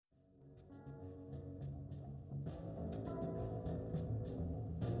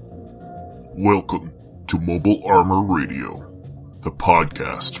Welcome to Mobile Armor Radio, the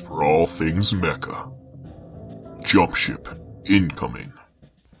podcast for all things mecha. Jump ship incoming.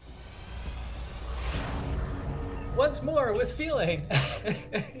 Once more with feeling.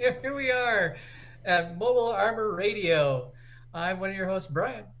 Here we are at Mobile Armor Radio. I'm one of your hosts,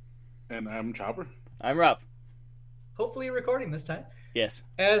 Brian. And I'm Chopper. I'm Rob. Hopefully recording this time. Yes.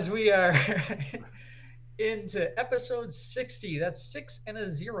 As we are into episode 60. That's 6 and a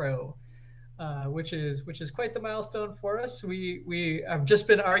 0. Which is quite the milestone for us. We have just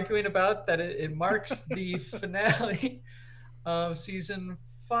been arguing about that it marks the finale of season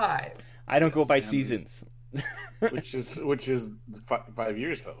 5. I don't go by seasons. which is 5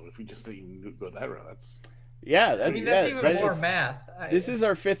 years though. If we just even go that route, that's even more math. This is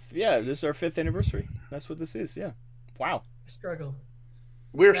our fifth. Yeah, this is our 5th anniversary. That's what this is. Yeah. Wow. Struggle.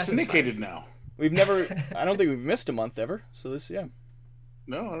 We're syndicated now. We've never. I don't think we've missed a month ever. So this, yeah.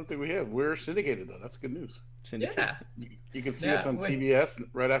 No, I don't think we have. We're syndicated though. That's good news. Syndicate. Yeah. You can see us on TBS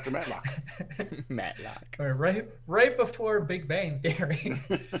right after Matlock. Matlock. Or right before Big Bang Theory.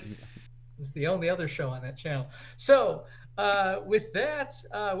 It's the only other show on that channel. So with that,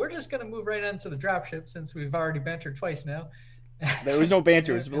 we're just going to move right on to the dropship since we've already bantered twice now. There was no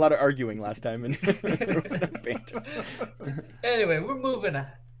banter. There was a lot of arguing last time, and there was no banter. Anyway, we're moving on.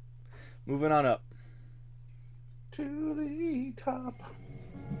 Moving on up. To the top.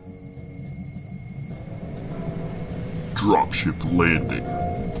 Dropship landing.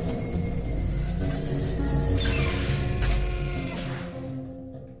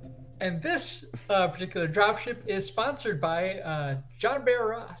 And this particular dropship is sponsored by John Bear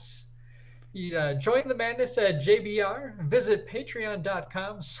Ross. Join the madness at JBR. Visit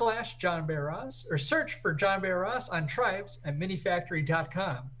patreon.com/John Bear Ross or search for John Bear Ross on Tribes at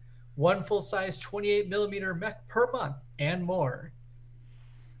minifactory.com. One full-size 28mm mech per month and more.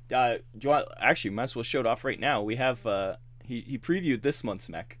 Do you want? Actually, might as well show it off right now. We have he previewed this month's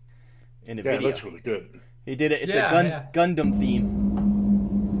mech in a video. Yeah, it looks really good. He did it. It's a Gundam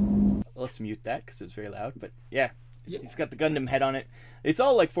theme. Let's mute that because it's very loud. But yeah, he's got the Gundam head on it. It's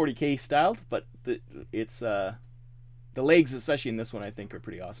all like 40K styled, but the legs, especially in this one, I think are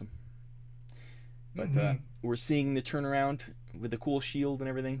pretty awesome. But we're seeing the turnaround with the cool shield and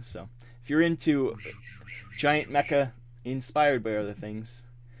everything. So if you're into giant mecha inspired by other things,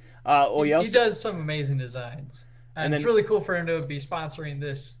 he does some amazing designs, and it's really cool for him to be sponsoring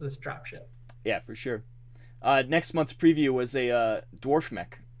this dropship. Yeah, for sure. Next month's preview was a dwarf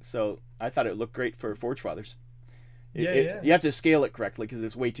mech, so I thought it looked great for Forge Fathers. You have to scale it correctly because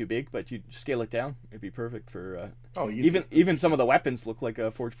it's way too big, but you scale it down, it'd be perfect for. Even some of the weapons look like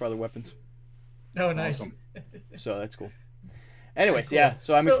Forge Father weapons. Oh, nice. Awesome. So that's cool. Anyways, cool. Yeah.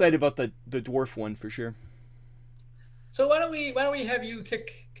 So I'm excited about the dwarf one for sure. So why don't we have you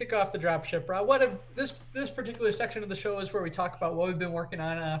kick off the dropship, Rob? This particular section of the show is where we talk about what we've been working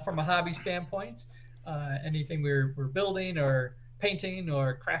on from a hobby standpoint, anything we're building or painting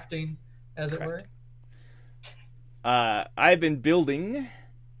or crafting, as it were. I've been building.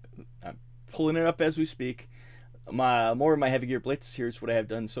 I'm pulling it up as we speak. More of my Heavy Gear Blitz. Here's what I have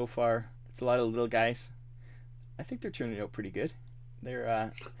done so far. It's a lot of little guys. I think they're turning out pretty good.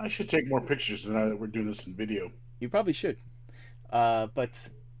 They're. I should take more pictures now that we're doing this in video. You probably should. But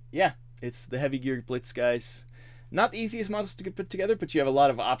yeah, it's the Heavy Gear Blitz guys. Not the easiest models to put together, but you have a lot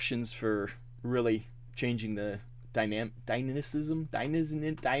of options for really changing the dynamicism.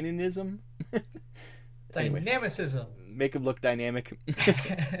 Dynamicism. Make them look dynamic.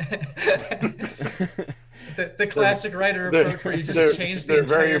 the classic writer approach where you just change the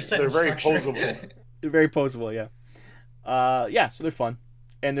entire sentence They're very structure. posable. They're very posable, yeah. So they're fun,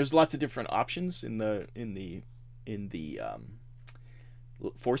 and there's lots of different options in the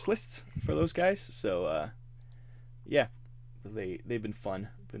force lists for those guys. So they've been fun.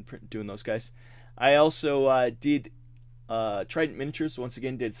 Been doing those guys. I also did Trident Miniatures once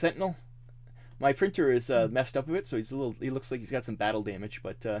again. Did Sentinel. My printer is messed up a bit, so he looks like he's got some battle damage,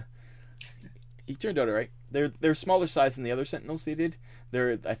 but he turned out alright. They're smaller size than the other Sentinels they did.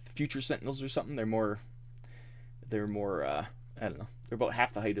 They're future Sentinels or something. They're more I don't know. They're about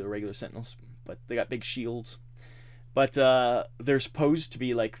half the height of the regular Sentinels, but they got big shields. But they're supposed to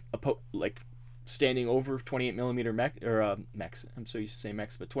be like standing over 28mm mechs. I'm so used to saying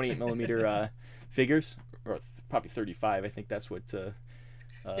mechs, but 28mm figures, or probably 35. I think that's what.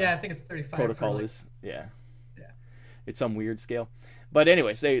 I think it's 35. Protocol is. Yeah. It's some weird scale, but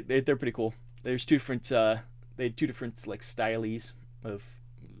anyways, they're pretty cool. There's two different. They had two different like styles of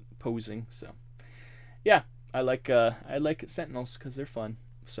posing. So, yeah, I like Sentinels because they're fun.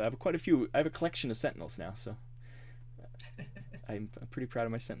 So I have quite a few. I have a collection of Sentinels now. So I'm pretty proud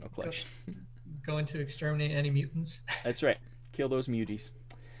of my Sentinel collection. Going to exterminate any mutants. That's right. Kill those muties.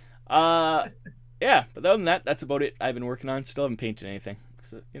 Yeah, but other than that, that's about it. I've been working on. Still haven't painted anything.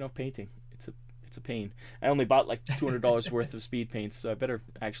 So, painting. It's a pain. I only bought like $200 worth of speed paints, so I better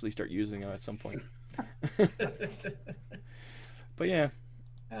actually start using them at some point. But yeah,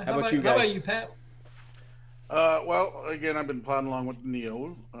 how about you guys? How about you, Pat? Well, again, I've been plodding along with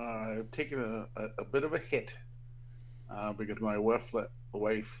Neo. I've taken a bit of a hit because my wife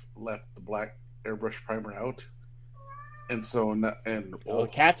left the black airbrush primer out, and so the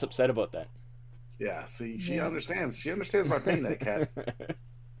cat's upset about that. Yeah, see, she understands. She understands my pain, that cat.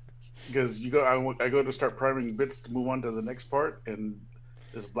 Because I go to start priming bits to move on to the next part, and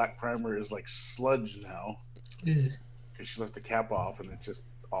this black primer is like sludge now because she left the cap off, and it's just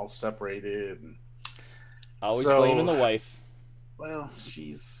all separated. And always blaming the wife. Well,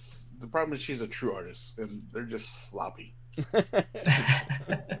 the problem is she's a true artist, and they're just sloppy.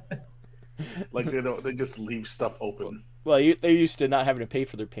 Like they just leave stuff open. Well, they're used to not having to pay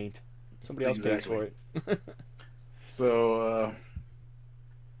for their paint. Somebody else pays for it. So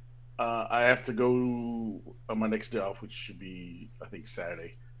I have to go on my next day off, which should be, I think,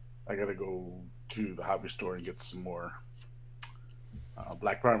 Saturday. I got to go to the hobby store and get some more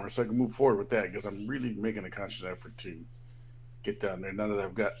black primer so I can move forward with that, because I'm really making a conscious effort to get down there now that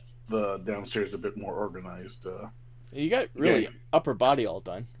I've got the downstairs a bit more organized. You got really upper body all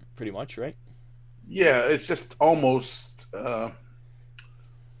done, pretty much, right? Yeah, it's just almost.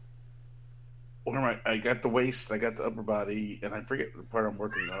 What am I got the waist, I got the upper body, and I forget the part I'm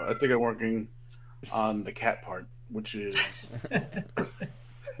working on. I think I'm working on the cat part, which is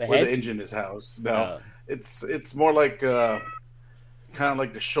where the engine is housed. No, it's more like kind of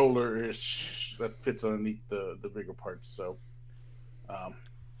like the shoulder that fits underneath the bigger parts. So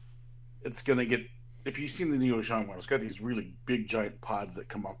it's gonna get. If you've seen the Neo Sean one, it's got these really big giant pods that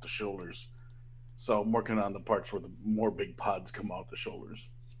come off the shoulders. So I'm working on the parts where the more big pods come off the shoulders.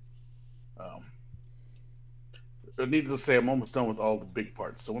 Needless to say, I'm almost done with all the big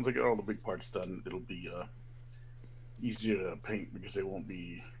parts. So once I get all the big parts done, it'll be easier to paint because they won't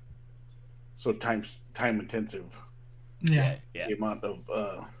be so time intensive. Yeah. The amount of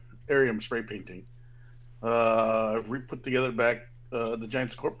area I'm spray painting. I've put together back the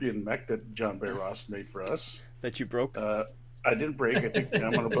giant scorpion mech that John Bear Ross made for us. That you broke? I didn't break. I think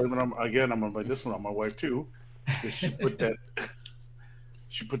I'm going to blame it on, again, I'm going to blame this one on my wife too, because she put that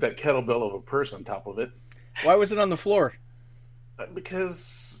kettlebell of a purse on top of it. Why was it on the floor?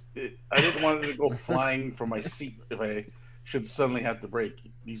 Because I didn't want it to go flying from my seat if I should suddenly have to brake.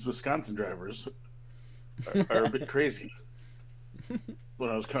 These Wisconsin drivers are a bit crazy. When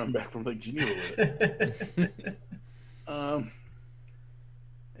I was coming back from Lake Geneva with it.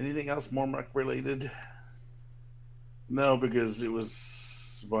 Anything else more mech related? No, because it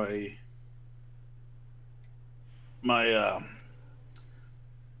was my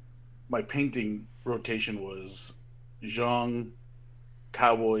painting rotation was Zhang,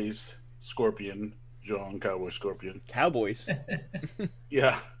 Cowboys, Scorpion, Zhang, Cowboys, Scorpion. Cowboys?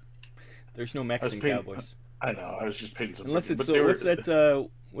 Yeah. There's no Mexican Cowboys. I know. I was just painting some. Unless it's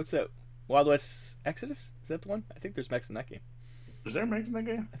what's that? Wild West Exodus? Is that the one? I think there's Mex in that game. Is there Mex in that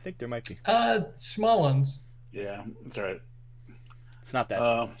game? I think there might be. Small ones. Yeah, it's all right. It's not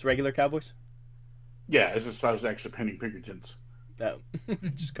that. It's regular Cowboys. Yeah, it's just I was actually painting Pinkertons. That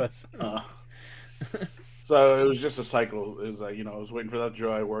just cause. So it was just a cycle. It was like, I was waiting for that to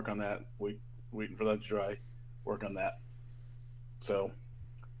dry, work on that. Waiting for that to dry, work on that. So.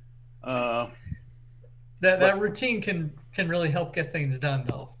 That routine can really help get things done,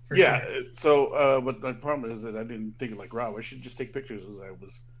 though. Yeah. Sure. So, but my problem is that I didn't think like, Rob, I should just take pictures as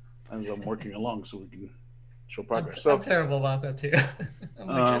I'm working along, so we can show progress. I'm terrible about that too. I'm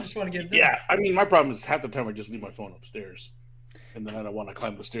like, I just want to get it done. Yeah, I mean, my problem is half the time I just leave my phone upstairs, and then I don't want to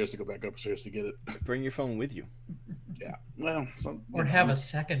climb the stairs to go back upstairs to get it. Bring your phone with you. Yeah. Well, or have a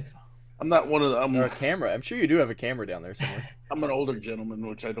second phone. I'm not one of the. Or a camera. I'm sure you do have a camera down there somewhere. I'm an older gentleman,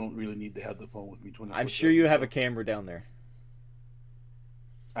 which I don't really need to have the phone with me 24/7. I'm sure you have a camera down there.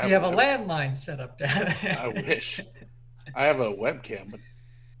 Do you have a landline set up down there? I wish. I have a webcam, but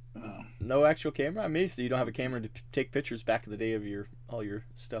no actual camera. I'm amazed that you don't have a camera to take pictures back in the day of all your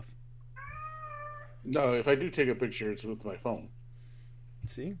stuff. No, if I do take a picture, it's with my phone.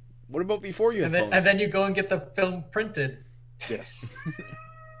 See, what about before you had phones? And then you go and get the film printed. Yes.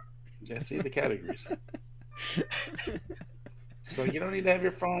 Yeah, see the categories. So you don't need to have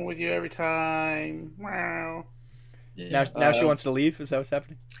your phone with you every time. Wow. Yeah. Now she wants to leave? Is that what's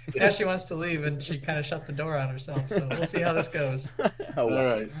happening? Now she wants to leave, and she kind of shut the door on herself. So we'll see how this goes. All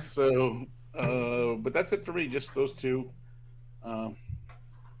right. So, but that's it for me. Just those two. And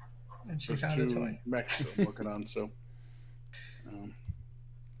she There's found a 2 toy. mechs I'm working on, so.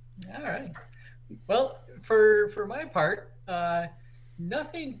 All right. Well, for my part,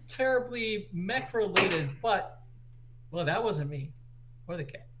 nothing terribly mech related, but well, that wasn't me or the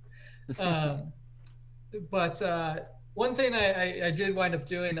cat. But one thing I did wind up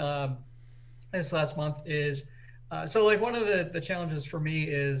doing this last month is so like one of the challenges for me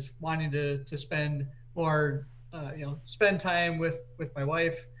is wanting to spend more spend time with my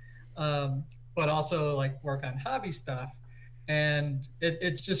wife, but also like work on hobby stuff. And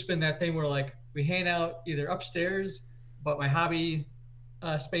it's just been that thing where like we hang out either upstairs, but my hobby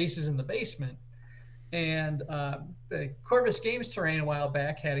space is in the basement. And the Corvus Games Terrain a while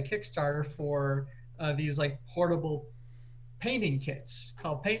back had a Kickstarter for these like portable painting kits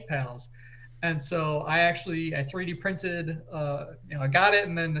called Paint Pals. And so I 3D printed, I got it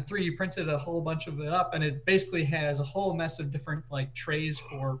and then the 3D printed a whole bunch of it up. And it basically has a whole mess of different like trays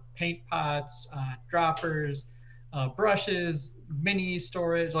for paint pots, droppers, brushes, mini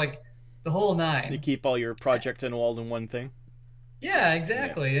storage, like the whole nine. You keep all your project and all in one thing. Yeah,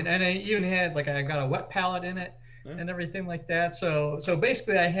 exactly. Yeah. And I even had like I got a wet palette in it and everything like that. So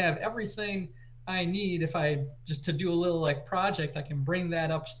basically I have everything I need if I just to do a little like project, I can bring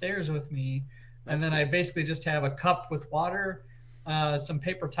that upstairs with me. And then cool. I basically just have a cup with water, some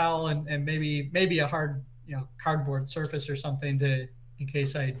paper towel and maybe a hard, cardboard surface or something in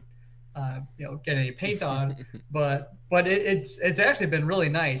case I get any paint on. but it's actually been really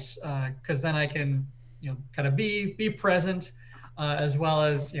nice because then I can, kind of be present as well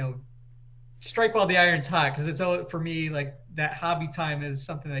as, strike while the iron's hot, because it's for me like that hobby time is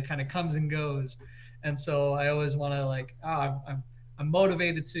something that kind of comes and goes. And so I always want to like, I'm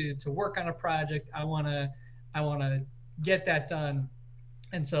motivated to work on a project. I want to get that done.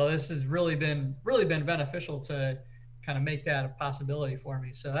 And so this has really been beneficial to kind of make that a possibility for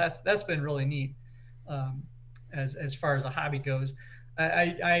me. So that's been really neat as far as a hobby goes.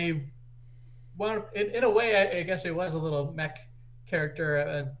 I want in a way, I guess it was a little mech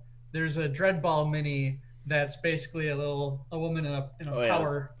character. There's a Dreadball mini that's basically a woman in a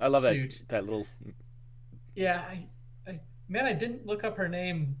power I love suit. that little. Yeah, I didn't look up her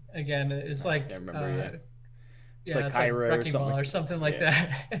name again. It's like I can't remember. It's like Kyra or something like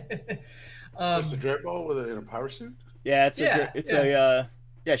that. It's the Dreadball with in a power suit. Yeah, she's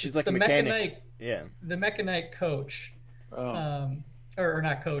like a mechanic. The Mechanite coach, or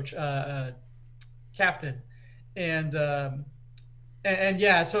not coach, captain, and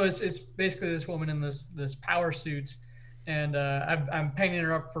yeah, so it's basically this woman in this power suit, and I'm painting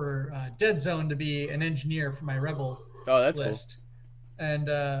her up for Dead Zone to be an engineer for my Rebel list,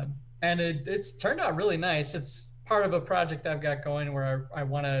 cool. And it's turned out really nice. It's part of a project I've got going where I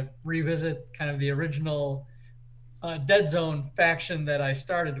want to revisit kind of the original Dead Zone faction that I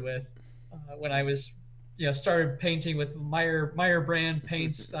started with when I was started painting with Meyer brand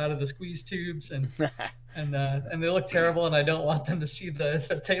paints out of the squeeze tubes and they look terrible and I don't want them to see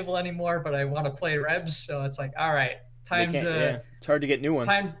the table anymore, but I want to play Rebs, so it's like, all right, it's hard to get new ones.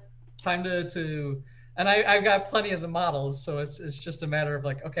 Time to and I've got plenty of the models, so it's just a matter of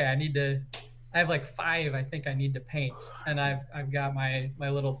like, okay, I have like 5 I think I need to paint, and I've got my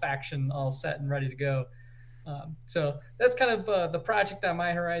little faction all set and ready to go. So that's kind of the project on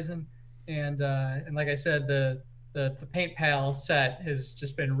my horizon, and like I said, the Paint Pal set has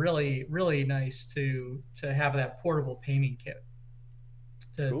just been really, really nice to have that portable painting kit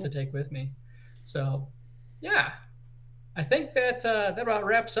to take with me. So yeah, I think that about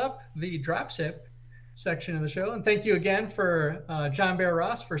wraps up the Dropship section of the show. And thank you again for John Bear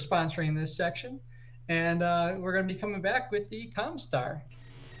Ross for sponsoring this section. And we're going to be coming back with the Comstar.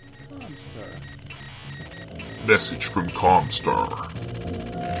 Message from Comstar.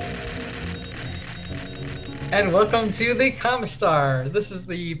 And welcome to the Comstar. This is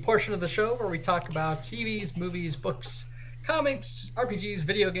the portion of the show where we talk about TVs, movies, books, comics, RPGs,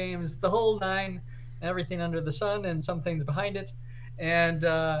 video games, the whole nine, and everything under the sun, and some things behind it. And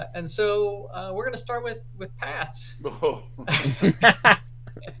so we're going to start with Pat. Oh.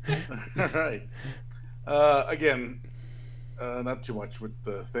 All right. Again, not too much with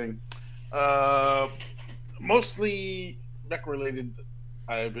the thing. Mostly mech related.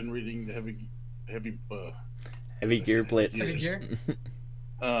 I've been reading the Heavy Gear Blitz.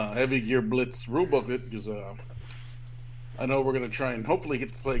 Heavy Gear Blitz rulebook because I know we're going to try and hopefully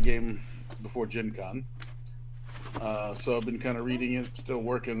get to play a game before Gen Con. So I've been kind of reading it, still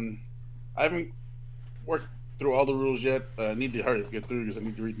working. I haven't worked through all the rules yet. I need to hurry up get through because I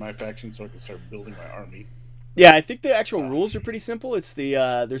need to read my faction so I can start building my army. Yeah, I think the actual rules are pretty simple. It's the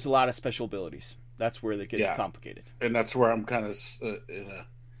there's a lot of special abilities. That's where it gets complicated. And that's where I'm kind of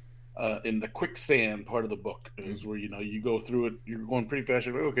in the quicksand part of the book is where, you go through it, you're going pretty fast.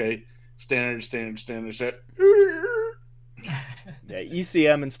 You're like, okay, standard. Yeah,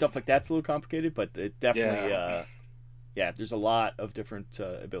 ECM and stuff like that's a little complicated, but it definitely, there's a lot of different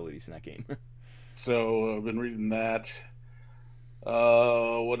abilities in that game. So I've been reading that.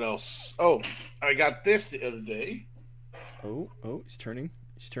 What else? Oh, I got this the other day. Oh, he's turning.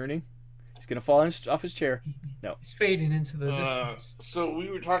 He's gonna fall off his chair. No, he's fading into the distance. So we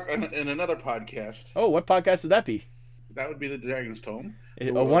were talking in another podcast. Oh, what podcast would that be? That would be the Dragon's Tome.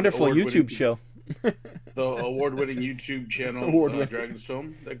 A wonderful YouTube show. The award-winning YouTube channel, Dragon's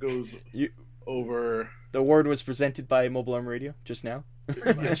Tome, that goes over. The award was presented by Mobile Arm Radio just now.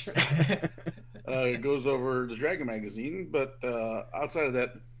 Yes. It goes over the Dragon magazine, but outside of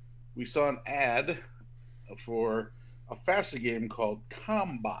that, we saw an ad for a FASA game called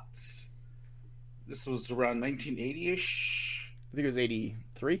Combots. This was around 1980-ish. I think it was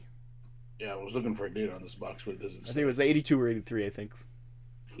 83. Yeah, I was looking for a date on this box, but it doesn't say. I think it was 82 or 83, I think.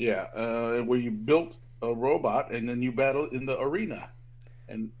 Yeah, where you built a robot and then you battled in the arena.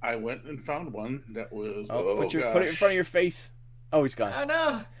 And I went and found one that was... Put it in front of your face. Oh, he's gone. Oh,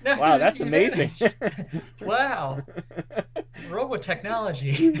 no. Wow, that's amazing. Wow.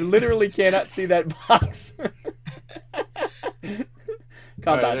 Robotechnology. You literally cannot see that box.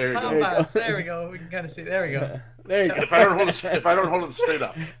 Combats. Combats. There we go. We can kind of see. There we go. There you go. If I don't hold it straight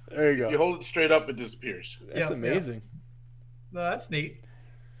up. There you go. If you hold it straight up, it disappears. That's amazing. No, that's neat.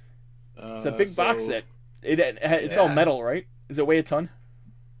 It's a big box set. It's all metal, right? Does it weigh a ton?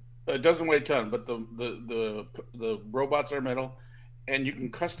 It doesn't weigh a ton, but the robots are metal, and you can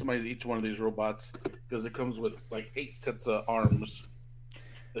customize each one of these robots because it comes with like 8 sets of arms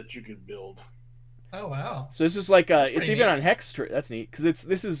that you can build. Oh wow! So this is like it's even neat. On Hex. That's neat because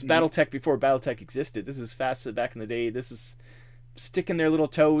this is BattleTech before BattleTech existed. This is FASA back in the day. This is sticking their little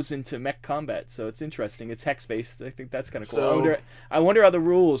toes into mech combat, so it's interesting. It's hex based. I think that's kind of cool. So, I wonder how the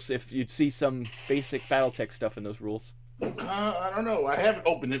rules, if you'd see some basic BattleTech stuff in those rules. I don't know. I haven't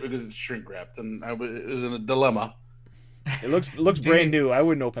opened it because it's shrink wrapped, and it was in a dilemma. It looks brand new. I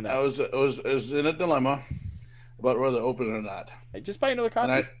wouldn't open that. I was in a dilemma about whether to open it or not. Just buy another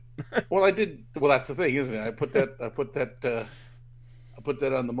copy. I did. Well, that's the thing, isn't it? I put that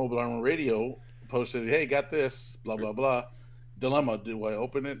on the Mobile Armor Radio. Posted, hey, got this. Blah blah blah. Dilemma: do I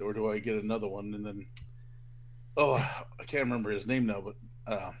open it or do I get another one? And then, I can't remember his name now, but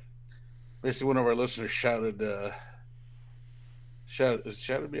basically one of our listeners shouted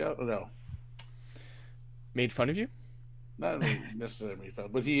me out. Or no, made fun of you. Not necessarily made fun,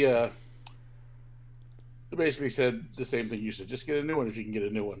 but he basically said the same thing you said. Just get a new one if you can get a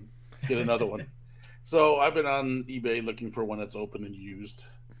new one. Get another one. So I've been on eBay looking for one that's open and used,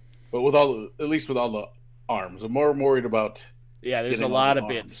 but at least with all the arms. I'm more worried about. Yeah, there's a lot of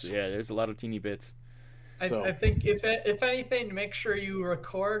bits. Yeah, there's a lot of teeny bits. So. I think if anything, make sure you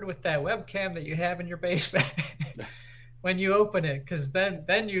record with that webcam that you have in your basement when you open it, because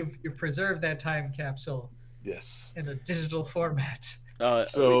then you've preserved that time capsule. Yes. In a digital format.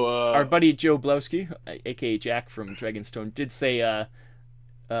 Our buddy Joe Blowski, aka Jack from Dragonstone, did say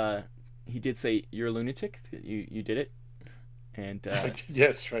you're a lunatic. You did it, and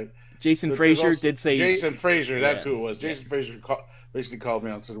yes, right. Jason Frazier did say Jason Frazier. That's who it was. Jason Frazier basically called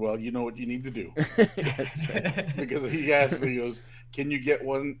me out and said, "Well, you know what you need to do," because he asked me, he goes, "Can you get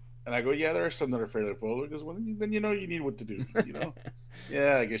one?" And I go, "Yeah, there are some that are fairly full." He goes, "Well, then you need what to do."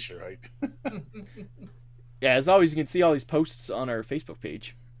 Yeah, I guess you're right. Yeah, as always, you can see all these posts on our Facebook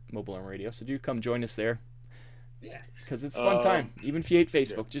page, Mobile Arm Radio. So do come join us there. Yeah, because it's a fun time. Even if you hate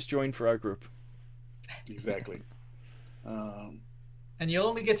Facebook, just join for our group. Exactly. And you'll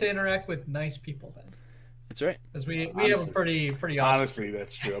only get to interact with nice people then. That's right. Because we have a pretty awesome. Honestly,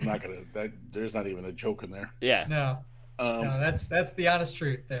 that's true. I'm not gonna. There's not even a joke in there. Yeah. No. No, that's the honest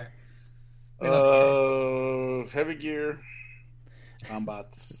truth there. Heavy gear.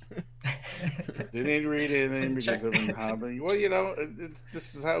 Combats. Didn't read anything because I've been hobbying. Well,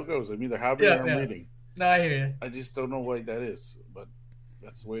 this is how it goes. I'm either hobbying or I'm reading. No, I hear you. I just don't know why that is, but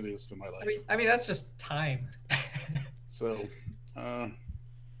that's the way it is in my life. I mean that's just time. So, just want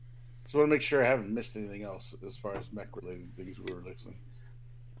to make sure I haven't missed anything else as far as mech-related things we were listening.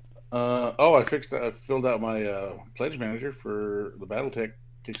 I filled out my pledge manager for the BattleTech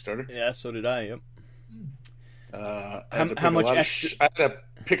Kickstarter. Yeah, so did I. Yep. How much extra? I had to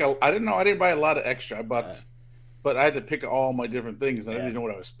pick I didn't know. I didn't buy a lot of extra. I bought, but I had to pick all my different things, and I didn't know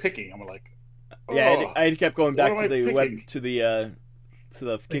what I was picking. I'm like, I kept going back to the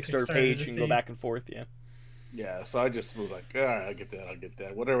Kickstarter page and go back and forth. Yeah. Yeah, so I just was like, all right, I'll get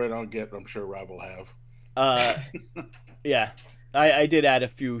that. Whatever I don't get, I'm sure Rob will have. Yeah, I did add a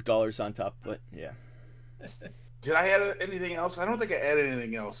few dollars on top, but yeah. Did I add anything else? I don't think I added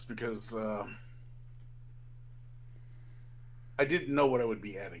anything else because I didn't know what I would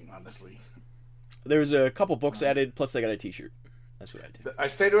be adding, honestly. There was a couple books added, plus I got a T-shirt. That's what I did. I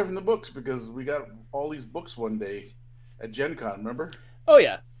stayed away from the books because we got all these books one day at Gen Con, remember? Oh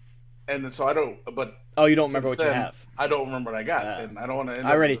yeah. And then, so I don't, but Oh, you don't remember what you then, have? I don't remember what I got, and I don't want to end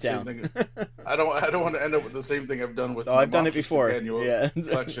I up write with it the same down. thing. I don't want to end up with the same thing I've done with Oh, my I've done it Monstrous before. Compendium Yeah.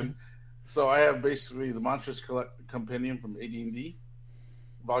 collection. So I have basically the Monstrous Compendium from AD&D,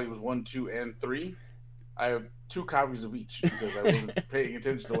 volumes 1, 2, and 3. I have 2 copies of each because I wasn't paying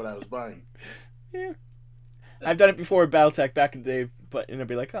attention to what I was buying. Yeah. I've done it before at BattleTech back in the day, but and I'd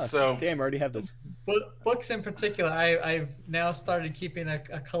be like, oh, So- damn, I already have this. Books in particular, I've now started keeping a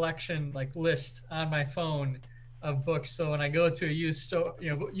collection like list on my phone of books. So when I go to a used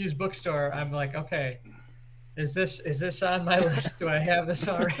bookstore, I'm like, okay, is this on my list? Do I have this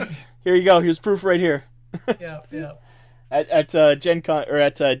already? Here you go. Here's proof right here. Yeah. At Gen Con or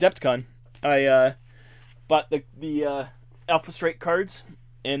at DepthCon, I bought the Alpha Strike cards,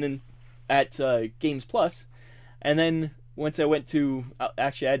 and then at Games Plus, and then once I went to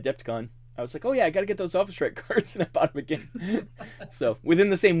actually at DepthCon, I was like, oh yeah, I got to get those Alpha Strike cards, and I bought them again. So within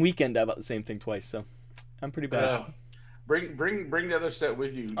the same weekend, I bought the same thing twice. So I'm pretty bad. Bring the other set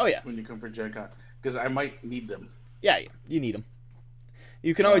with you. Oh, yeah. When you come for Gen Con, because I might need them. Yeah, you need them.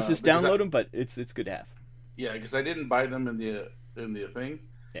 You can always just because download them, but it's good to have. Yeah, because I didn't buy them in the thing,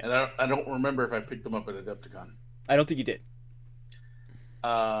 Yeah. and I don't remember if I picked them up at Adepticon. I don't think you did.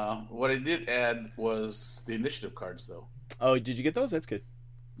 What I did add was the initiative cards, though. Oh, did you get those? That's good.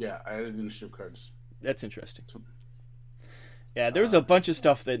 Yeah, I added initiative cards. That's interesting. Yeah, there was a bunch of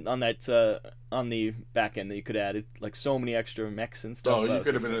stuff that on the back end that you could have added, like so many extra mechs and stuff. Oh, I you was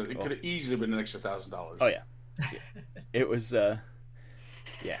could have just been. like, It oh. could have easily been an extra $1,000. Oh yeah. It was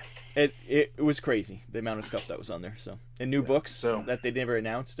yeah. It was crazy the amount of stuff that was on there. So and new books so- that they never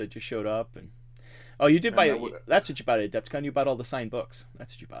announced that just showed up and oh you did buy that's what you bought at Adepticon. You bought all the signed books.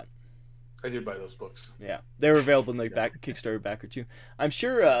 That's what you bought. I did buy those books. Yeah, they were available in the back Kickstarter backer too. I'm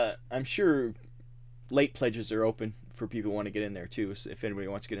sure late pledges are open for people who want to get in there too. So if anybody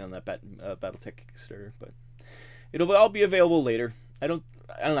wants to get in on that BattleTech Kickstarter, but it'll all be available later. I don't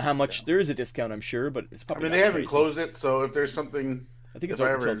know how much there is a discount. I'm sure, but it's probably. I mean, they haven't closed it, so if there's something, I think it's if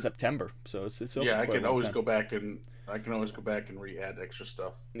I open until ever- September, so it's open. yeah, I for a can long always time. go back and re-add extra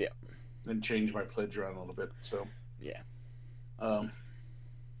stuff. Yeah. And change my pledge around a little bit. So Yeah. but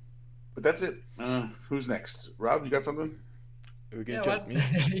that's it. Who's next? Rob, you got something? Are we gonna Yeah, jump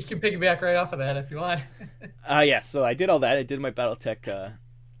what? me? You can piggyback right off of that if you want. Yeah, so I did all that. I did my BattleTech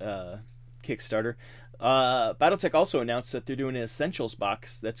Kickstarter. BattleTech also announced that they're doing an Essentials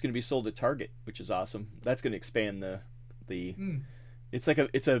box that's going to be sold at Target, which is awesome. That's going to expand the it's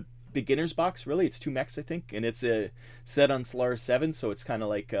a beginner's box, really. It's 2 mechs, I think, and it's a set on Solaris 7, so it's kind of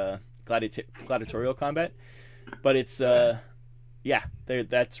like gladiatorial combat. But it's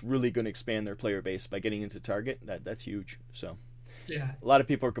that's really going to expand their player base by getting into Target. That's huge. So Yeah. a lot of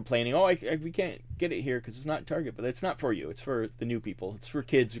people are complaining, we can't get it here because it's not Target, but it's not for you. It's for the new people. It's for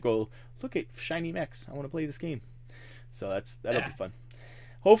kids who go, look at shiny mechs. I want to play this game. So that'll be fun.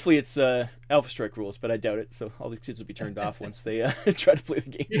 Hopefully it's Alpha Strike rules, but I doubt it. So all these kids will be turned off once they try to play the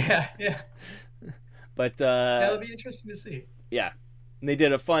game. Yeah. But That'll be interesting to see. yeah, and they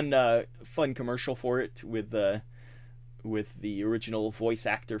did a fun commercial for it with the original voice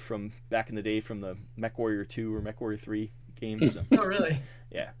actor from back in the day from the MechWarrior 2 or MechWarrior 3 games. So. Oh, really?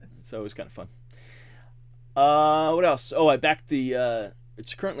 Yeah, so it was kind of fun. What else? Oh, I backed the.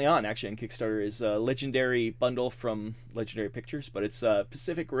 It's currently on actually on Kickstarter. Is a Legendary bundle from Legendary Pictures, but it's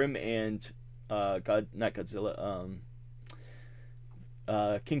Pacific Rim and not Godzilla.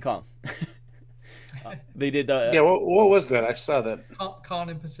 King Kong. They did. Yeah, what was that? I saw that. Con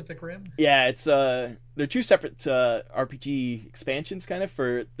and Pacific Rim. Yeah, it's they're 2 separate RPG expansions kind of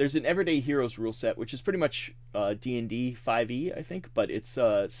for there's an Everyday Heroes rule set which is pretty much D&D 5e I think, but it's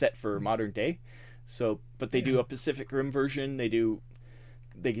set for modern day. So, but they do a Pacific Rim version, they do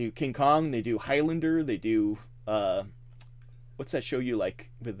King Kong, they do Highlander, they do what's that show you like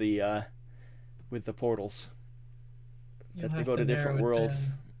with the portals You'll that they have go to different narrow it worlds.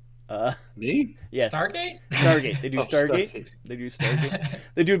 down. Me? Yes. Stargate? Stargate. They do Oh, Stargate. Stargate. They do Stargate.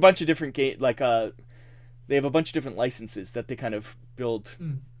 They do a bunch of different they have a bunch of different licenses that they kind of build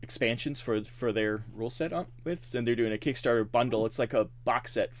expansions for their rule set up with, and they're doing a Kickstarter bundle. It's like a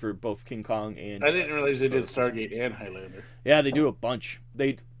box set for both King Kong and. I didn't realize they did Stargate and Highlander. Yeah, they do a bunch.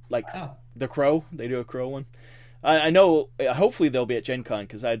 They like Oh. The Crow, they do a Crow one. I know. Hopefully they'll be at Gen Con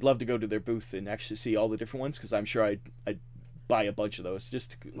because I'd love to go to their booth and actually see all the different ones because I'm sure I'd buy a bunch of those.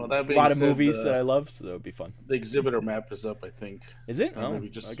 Just That a lot of movies that I love, so it would be fun. The exhibitor map is up, I think. Is it? Or Oh, maybe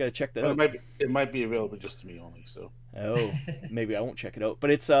just- I gotta check that But out. it might be available just to me only. So Oh, maybe I won't check it out.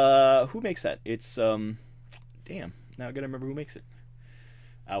 But it's who makes that? It's damn. Now I gotta remember who makes it.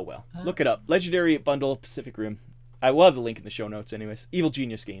 Oh well, look it up. Legendary Bundle Pacific Rim. I will have the link in the show notes, anyways. Evil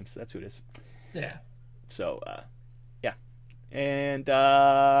Genius Games. That's who it is. Yeah. So yeah, and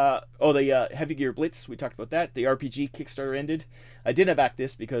the Heavy Gear Blitz. We talked about that. The RPG Kickstarter ended. I didn't back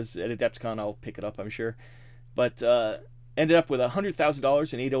this because at AdeptCon I'll pick it up, I'm sure. But ended up with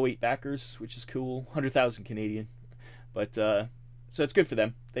 $100,000 and 808 backers, which is cool. 100,000 Canadian. But so it's good for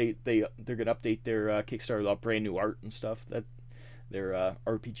them. They're gonna update their Kickstarter with all brand new art and stuff. That their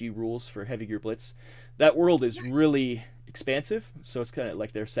RPG rules for Heavy Gear Blitz. That world is really expansive, so it's kind of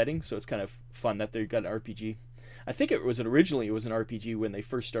like their setting. So it's kind of fun that they got an RPG. I think originally it was an RPG when they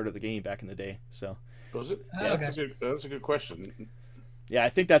first started the game back in the day. So was it? Oh, Yeah, okay. that's a good question. yeah, I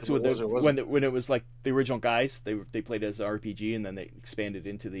think that's It what was or wasn't? when it was like the original guys. They played as an RPG and then they expanded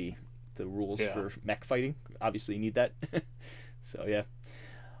into the rules Yeah. for mech fighting. Obviously, you need that. So yeah.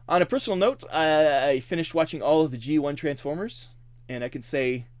 On a personal note, I finished watching all of the G1 Transformers, and I can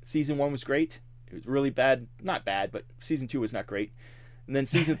say season 1 was great. It was really bad, not bad, but season 2 was not great. And then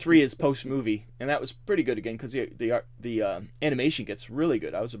season 3 is post movie, and that was pretty good again because the animation gets really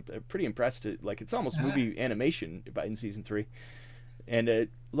good. I was pretty impressed. It's almost movie animation in season 3, and a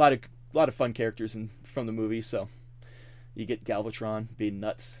lot of fun characters from the movie. So you get Galvatron being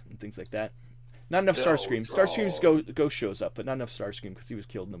nuts and things like that. Not enough Starscream. Starscream's ghost shows up, but not enough Starscream because he was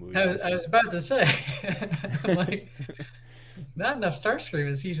killed in the movie. I was about to say, like, not enough Starscream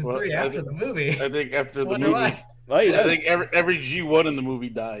in season Well, 3 after the movie. I think after the Wonder movie, why. Well, he I does. think every G1 in the movie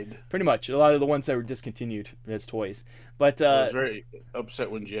died. Pretty much. A lot of the ones that were discontinued as toys. But I was very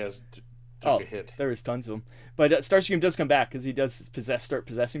upset when Jazz took a hit. there was tons of them. But Starscream does come back because he does start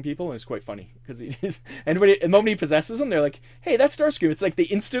possessing people, and it's quite funny because he just the moment he possesses them, they're like, "Hey, that's Starscream." It's like they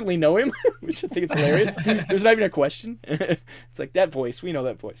instantly know him, which I think is hilarious. There's not even a question. It's like that voice. We know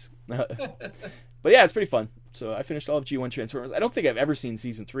that voice. But yeah, it's pretty fun. So I finished all of G1 Transformers. I don't think I've ever seen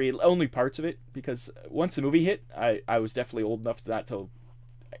season 3, only parts of it, because once the movie hit, I was definitely old enough not to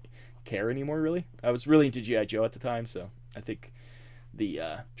care anymore, really. I was really into G.I. Joe at the time, so I think the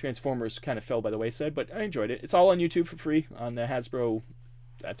Transformers kind of fell by the wayside, but I enjoyed it. It's all on YouTube for free on the Hasbro,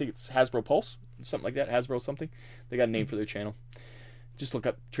 I think it's Hasbro Pulse, something like that, Hasbro something. They got a name for their channel. Just look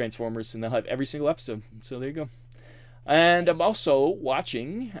up Transformers and they'll have every single episode. So there you go. And I'm also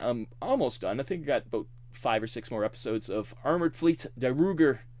watching, I'm almost done, I think I got about 5 or 6 more episodes of Armored Fleet Die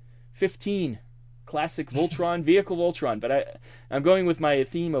Ruger 15. Classic Voltron, Vehicle Voltron, but I'm going with my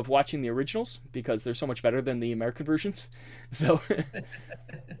theme of watching the originals because they're so much better than the American versions. So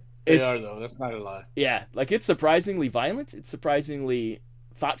They are, though. That's not a lie. yeah, like it's surprisingly violent. It's surprisingly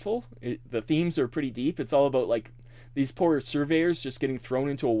thoughtful. The themes are pretty deep. It's all about like these poor surveyors just getting thrown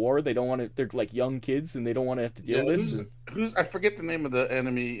into a war. They don't want to. They're like young kids and they don't want to have to deal with this. Who's I forget the name of the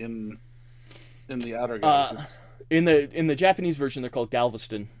enemy in the Outer Guys. In the Japanese version, they're called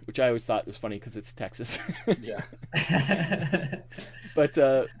Galveston, which I always thought was funny because it's Texas. Yeah. But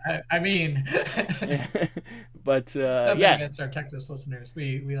I mean, but nothing yeah, against our Texas listeners.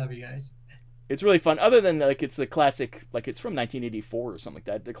 We love you guys. it's really fun. Other than like it's a classic, like it's from 1984 or something like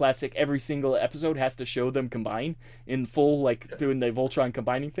that. The classic, every single episode has to show them combine in full, like doing the Voltron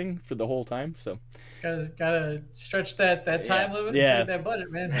combining thing for the whole time. So Gotta stretch that time limit Yeah. and save that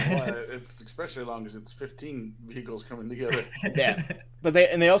budget, man. Well, it's especially long as it's 15 vehicles coming together. yeah, but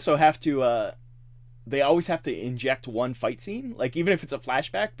they also have to. They always have to inject one fight scene, like even if it's a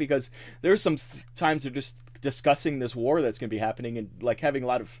flashback, because there's some times they're just discussing this war that's going to be happening and like having a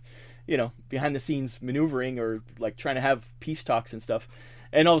lot of, behind the scenes maneuvering or like trying to have peace talks and stuff.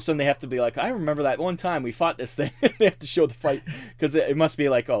 And all of a sudden they have to be like, I remember that one time we fought this thing. They have to show the fight because it must be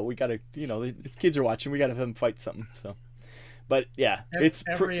like, oh, we got to, the kids are watching, we got to have them fight something. So, but yeah, it's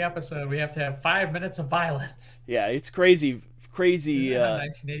every episode we have to have 5 minutes of violence. yeah, it's crazy.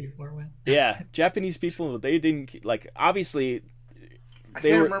 1984 win. Yeah, Japanese people, they didn't like. Obviously, I they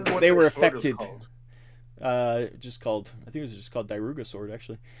can't were remember what they their were sword is affected. called. Just called. I think it was just called Dairuga sword,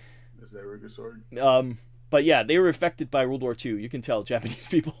 actually. Is that Ruger sword? But yeah, they were affected by World War II. You can tell Japanese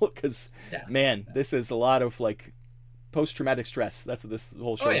people because, Yeah. man, this is a lot of like post-traumatic stress. That's what this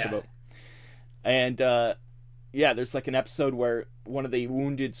whole show is yeah. about. And yeah, there's like an episode where one of the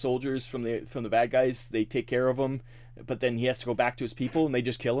wounded soldiers from the bad guys, they take care of him, but then he has to go back to his people and they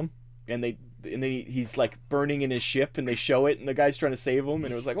just kill him. and he's like burning in his ship, and they show it, and the guy's trying to save him,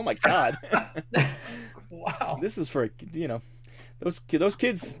 and it was like, oh my god, Wow. this is for those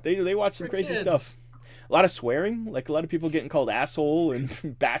kids. They watch some crazy kids. stuff. A lot of swearing, like a lot of people getting called asshole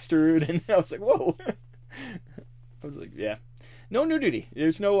and bastard, and I was like, whoa. I was like, yeah. No nudity.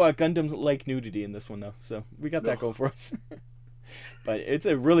 There's no Gundam-like nudity in this one, though. So we got that going for us. But it's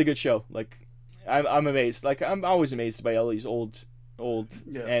a really good show. Like, I'm amazed. Like, I'm always amazed by all these old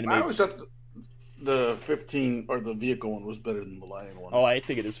anime. I always thought the 15 or the vehicle one was better than the Lion one. Oh, I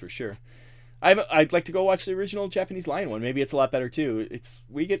think it is for sure. I'd like to go watch the original Japanese Lion one. Maybe it's a lot better too.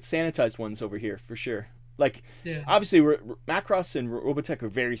 We get sanitized ones over here for sure. Like, Yeah. obviously, Macross and Robotech are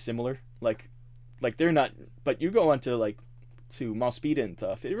very similar. Like they're not. But you go on to to Malspeeda and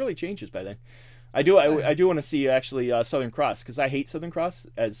stuff, it really changes by then. I do want to see actually Southern Cross, because I hate Southern Cross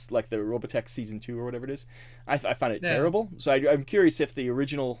as like the Robotech season 2 or whatever it is. I find it terrible. So I'm curious if the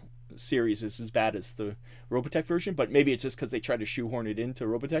original series is as bad as the Robotech version, but maybe it's just because they tried to shoehorn it into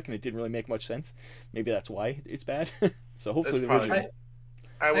Robotech and it didn't really make much sense. Maybe that's why it's bad. So hopefully That's the original.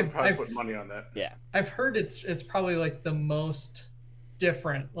 I would probably put money on that. Yeah, I've heard it's probably like the most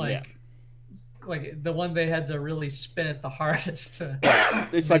different, like the one they had to really spin it the hardest to.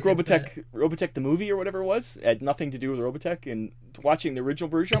 it's like make it fit. Robotech the movie or whatever it was. It had nothing to do with Robotech. And watching the original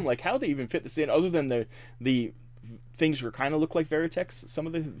version, I'm like, how they even fit this in? Other than the things were kind of look like Veritechs, some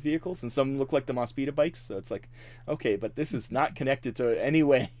of the vehicles, and some look like the Mospita bikes. So it's like, okay, but this is not connected to any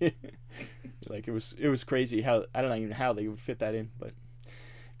way. Like it was crazy how I don't know even how they would fit that in, but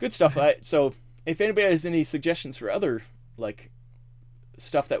good stuff. So if anybody has any suggestions for other like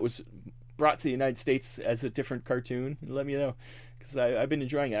stuff that was brought to the United States as a different cartoon, let me know, because I've been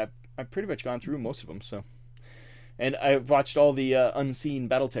enjoying it. I've pretty much gone through most of them. So, and I've watched all the unseen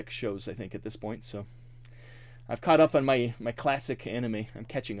BattleTech shows, I think, at this point. So I've caught up on my classic anime. I'm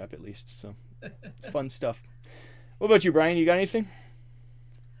catching up at least. So fun stuff. What about you, Brian? You got anything?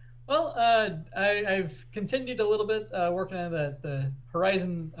 Well, I've continued a little bit working on the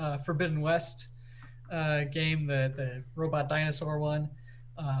Horizon Forbidden West game, the robot dinosaur one,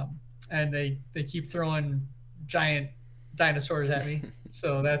 and they keep throwing giant dinosaurs at me,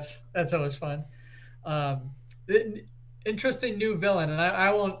 so that's always fun. Interesting new villain, and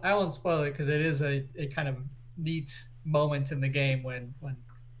I won't spoil it because it is a kind of neat moment in the game when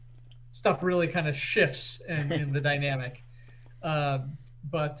stuff really kind of shifts in the dynamic.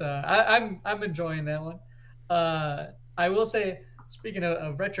 But I'm enjoying that one. I will say, speaking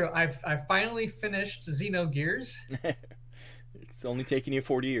of retro, I finally finished Xenogears. It's only taken you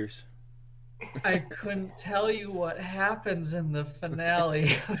 40 years. I couldn't tell you what happens in the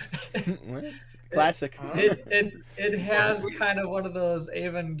finale. Classic. It has kind of one of those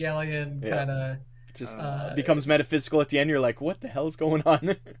Evangelion kind of. Just becomes metaphysical at the end. You're like, what the hell is going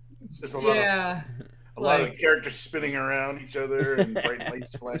on? There's a lot of characters spinning around each other and bright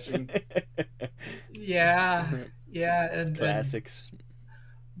lights flashing. Yeah, and classics.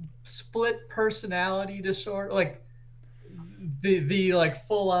 And split personality disorder, like the like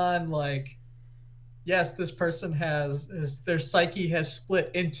full on like, yes, this person their psyche has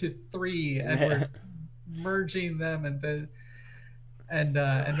split into 3, and we're merging them, and then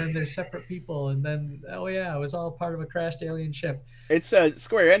they're separate people, and then it was all part of a crashed alien ship. It's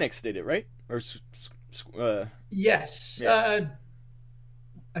Square Enix did it, right? Or yes, yeah.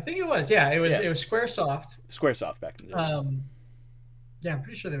 I think it was. Yeah, it was SquareSoft. SquareSoft back in the day. Yeah, I'm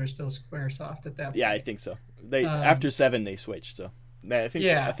pretty sure they were still SquareSoft at that point. Yeah, I think so. They after 7 they switched. So I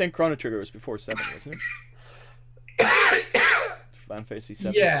think Chrono Trigger was before 7, wasn't it? Final Fantasy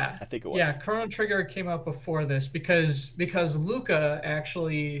 7. Yeah, I think it was. Yeah, Chrono Trigger came out before this because Luca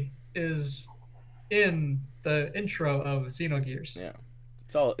actually is in the intro of Xenogears. Yeah,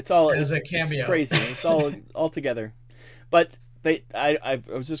 it's all as a cameo. It's crazy. It's all together. But I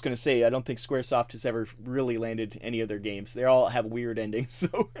was just gonna say, I don't think SquareSoft has ever really landed any of their games. They all have weird endings.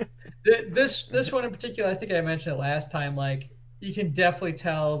 So this one in particular, I think I mentioned it last time. Like, you can definitely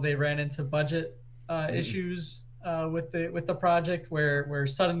tell they ran into budget issues with the project, where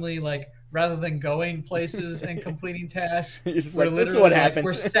suddenly, like, rather than going places and completing tasks, we're like, this is what happened.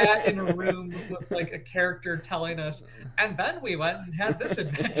 We're sat in a room with like a character telling us, and then we went and had this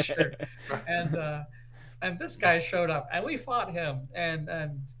adventure, and this guy showed up, and we fought him, and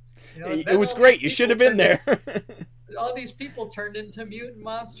it was great. You should have been there. All these people turned into mutant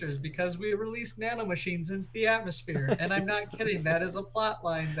monsters because we released nanomachines into the atmosphere, and I'm not kidding. That is a plot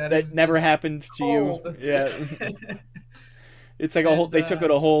line that never happened to you. Yeah. It's like they took out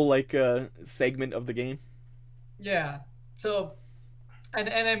a whole like segment of the game. Yeah. So, and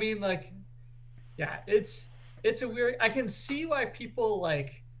I mean, like, yeah, it's a weird. I can see why people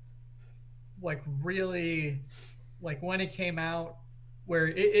like like really, like when it came out, where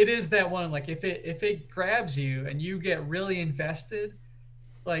it is that one, like if it grabs you and you get really invested,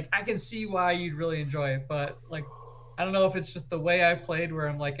 like I can see why you'd really enjoy it. But like, I don't know if it's just the way I played, where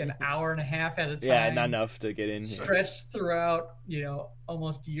I'm like an hour and a half at a time. Yeah, not enough to get in. Stretched throughout,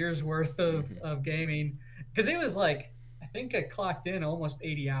 almost years worth of gaming, because it was like, I think I clocked in almost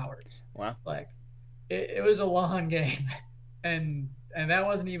 80 hours. Wow. Like it was a long game, and that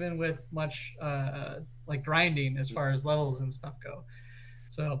wasn't even with much like grinding as far as levels and stuff go.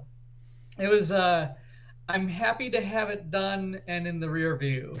 So it was. I'm happy to have it done and in the rear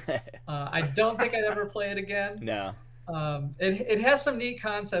view. I don't think I'd ever play it again. No. It has some neat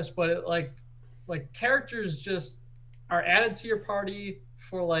concepts, but it like characters just are added to your party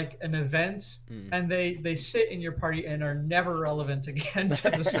for like an event, and they sit in your party and are never relevant again to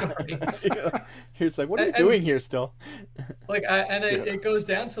the story. Here's like, what are you doing here still? Like, it goes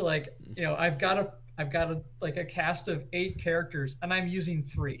down to like, I've got a like a cast of 8 characters, and I'm using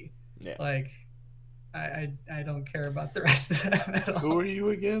 3. Yeah. Like, I don't care about the rest of them at all. Who are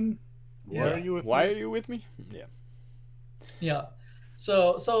you again? Why are you with Why me? are you with me? Yeah. Yeah.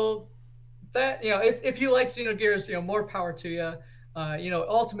 So that, if you like Xenogears, more power to you.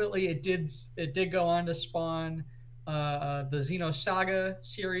 Ultimately it did go on to spawn the Xenosaga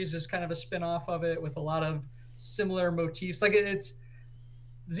series is kind of a spin-off of it with a lot of similar motifs. Like it's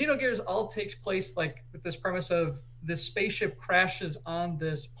Xenogears all takes place like with this premise of this spaceship crashes on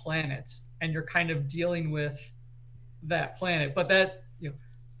this planet and you're kind of dealing with that planet, but that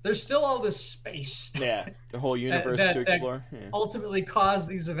there's still all this space. Yeah, the whole universe to explore. That ultimately caused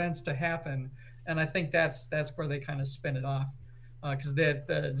these events to happen, and I think that's where they kind of spin it off, because the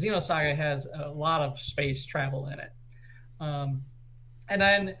Xenosaga has a lot of space travel in it. And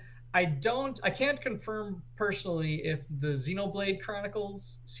then I can't confirm personally if the Xenoblade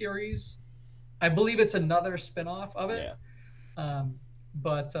Chronicles series, I believe it's another spin-off of it. Yeah.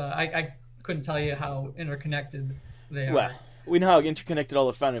 But I couldn't tell you how interconnected they are. Well, we know how interconnected all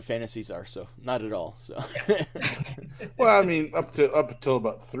the Final Fantasies are, so not at all. So. Well, I mean, up until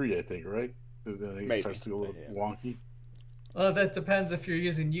about 3, I think, right? Then it starts to go a little wonky. Well, that depends if you're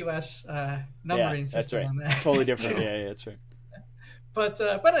using U.S. Numbering system right. on that. Totally different. Yeah, that's right. But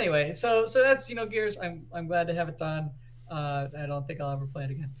anyway, so that's Gears. I'm glad to have it done. I don't think I'll ever play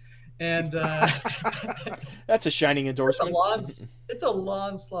it again. And that's a shining endorsement. It's a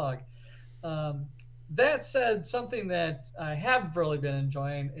long slog. That said, something that I have really been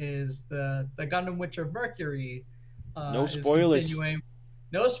enjoying is the Gundam Witch of Mercury. No spoilers.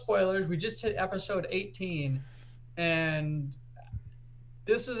 No spoilers. We just hit episode 18, and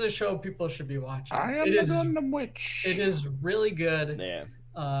this is a show people should be watching. I am the Gundam Witch. It is really good. Yeah.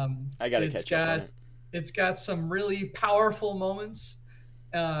 I gotta catch up on it. It's got some really powerful moments,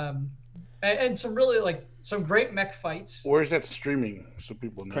 and some really some great mech fights. Where is that streaming so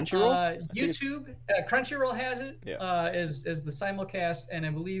people know? Crunchyroll? YouTube. Crunchyroll has it. Yeah. Is the simulcast, and I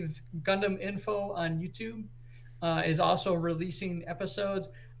believe Gundam Info on YouTube is also releasing episodes.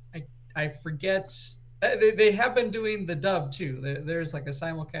 I forget. They have been doing the dub too. There's like a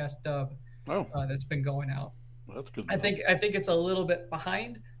simulcast dub that's been going out. Well, that's good. I think it's a little bit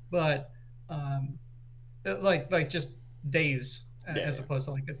behind, but like just days. As opposed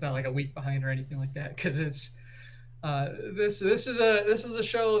to it's not like a week behind or anything like that, because it's this is a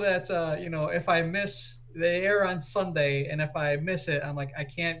show that if I miss, they air on Sunday, and if I miss it, I'm like, I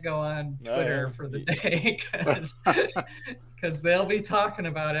can't go on Twitter for the day because they'll be talking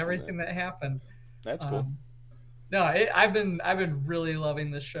about everything that happened. That's cool. No, I've been really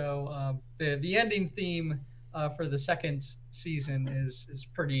loving this show. The ending theme for the second season is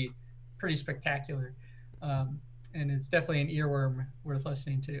pretty spectacular. And it's definitely an earworm worth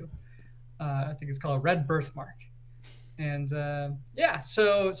listening to. I think it's called Red Birthmark. And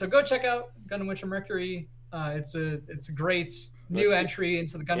so go check out Gundam Witch of Mercury. It's a great new entry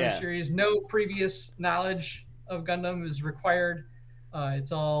into the Gundam series. No previous knowledge of Gundam is required.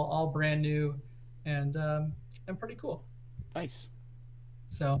 It's all brand new and pretty cool. Nice.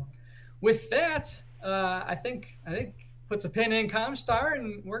 So with that, I think puts a pin in Comstar,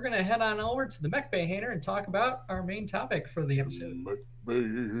 and we're going to head on over to the Mech Bay Hangar and talk about our main topic for the episode. Mech Bay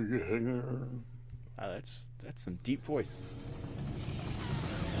Hangar. Wow, that's some deep voice.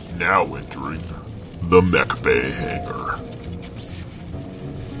 Now entering the Mech Bay Hangar.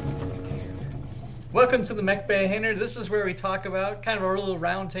 Welcome to the Mech Bay Hangar. This is where we talk about kind of a little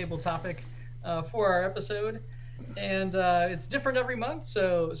roundtable topic for our episode, and it's different every month.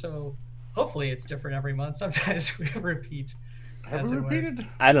 So hopefully it's different every month. Sometimes we repeat. Have as we it were. repeated?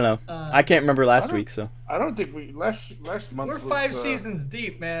 I don't know. I can't remember last don't- week, so I don't think we last month. We're 5 seasons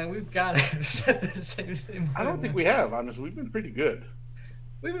deep, man. We've got to set the same thing. I don't think we have. Honestly, we've been pretty good.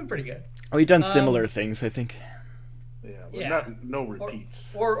 We've been pretty good. we've done similar things, I think. Yeah, but Yeah. no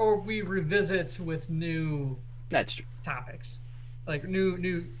repeats. Or we revisit with new That's true. topics, like new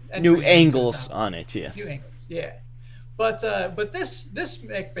New entries angles into on it, yes. New angles, yeah. But this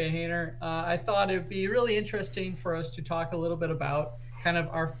McBahaner, I thought it'd be really interesting for us to talk a little bit about kind of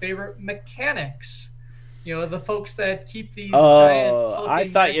our favorite mechanics. You know, the folks that keep these giant. Oh, I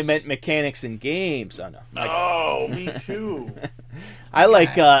hulking thought you mechs. meant mechanics in games. Oh no. Oh, me too. I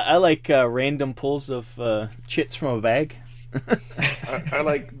like Guys. random pulls of chits from a bag. I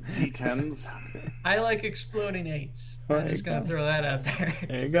like D10s. I like exploding eights. There I'm just you gonna go. throw that out there.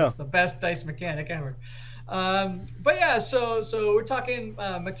 There you 'cause go. It's the best dice mechanic ever. But yeah, so we're talking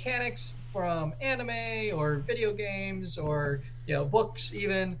mechanics from anime or video games or books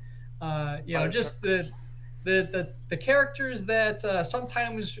even. Just the characters that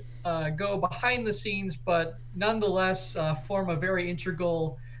sometimes go behind the scenes, but nonetheless form a very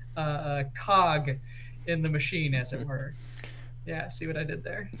integral cog in the machine, as it were. Yeah, see what I did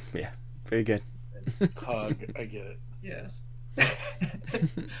there? Yeah, very good. Cog, I get it. Yes.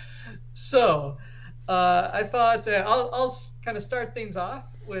 So, I thought I'll kind of start things off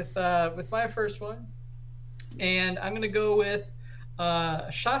with my first one, and I'm gonna go with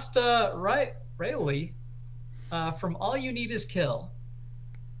Shasta Rayleigh from All You Need Is Kill.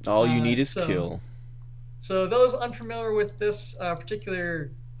 All you need is so- kill. So those unfamiliar with this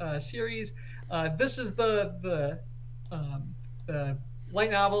particular series, this is the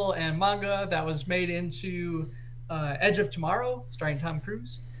light novel and manga that was made into Edge of Tomorrow, starring Tom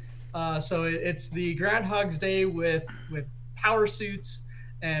Cruise. So it's the Groundhog's Day with power suits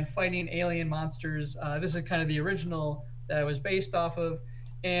and fighting alien monsters. This is kind of the original that it was based off of.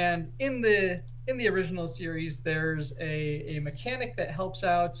 And in the original series, there's a mechanic that helps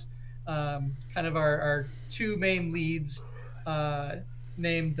out kind of our two main leads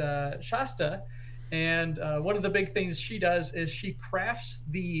named Shasta. And one of the big things she does is she crafts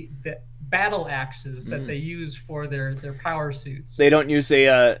the battle axes that they use for their power suits. They don't use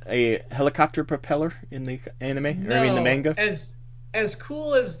a helicopter propeller in the anime, or I mean the manga. As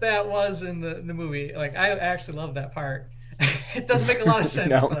cool as that was in the movie, like I actually love that part. It doesn't make a lot of sense,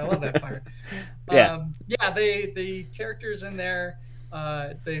 No. but I love that part. Yeah. The characters in there,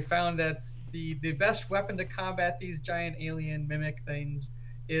 they found that the best weapon to combat these giant alien mimic things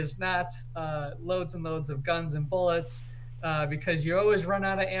is not loads and loads of guns and bullets, because you always run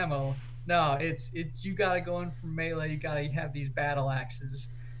out of ammo. No, it's you got to go in from melee. You got to have these battle axes,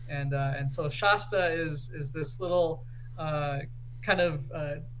 and so Shasta is this little kind of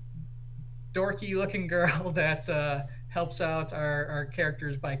dorky looking girl that helps out our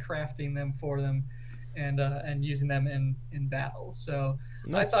characters by crafting them for them and using them in battles. So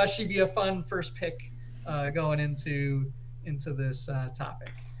Nice. I thought she'd be a fun first pick going into this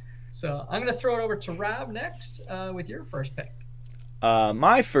topic. So I'm going to throw it over to Rob next with your first pick.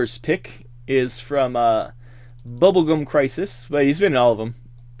 My first pick is from Bubblegum Crisis, but he's been in all of them.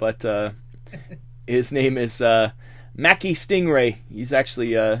 But his name is Mackie Stingray. He's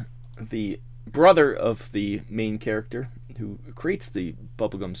actually the brother of the main character who creates the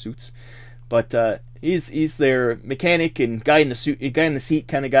bubblegum suits. But he's their mechanic and guy in the seat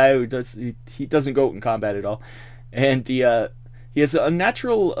kind of guy who he doesn't go out in combat at all, and he has an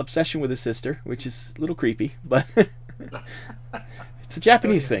unnatural obsession with his sister, which is a little creepy, but it's a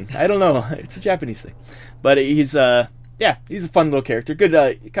Japanese thing. I don't know, it's a Japanese thing, but he's a fun little character, good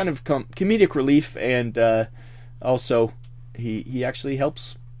kind of comedic relief, and also he actually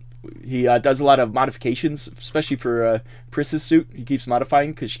helps. He does a lot of modifications, especially for Pris's suit. He keeps modifying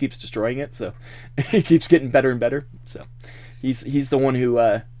because she keeps destroying it, so he keeps getting better and better. So he's the one who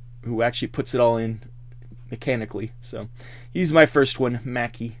actually puts it all in mechanically. So he's my first one,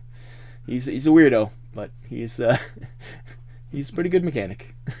 Mackie. He's a weirdo, but he's a pretty good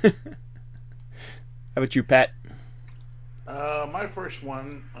mechanic. How about you, Pat? My first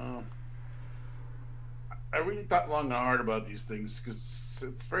one. I really thought long and hard about these things because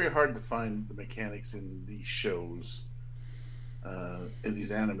it's very hard to find the mechanics in these shows, in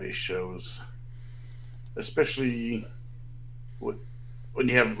these anime shows, especially when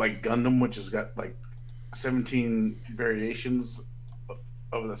you have like Gundam, which has got like 17 variations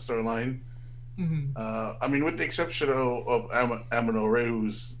of the storyline. Mm-hmm. I mean, with the exception of Amino Ray,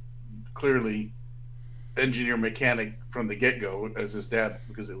 who's clearly engineer mechanic from the get-go as his dad,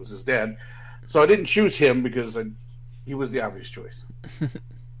 because it was his dad. So I didn't choose him because he was the obvious choice.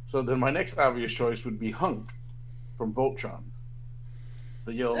 So then my next obvious choice would be Hunk from Voltron.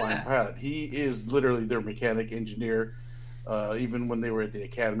 the Yellow Line pilot. He is literally their mechanic engineer. Even when they were at the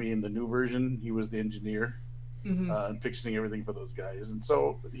academy in the new version, he was the engineer and fixing everything for those guys. And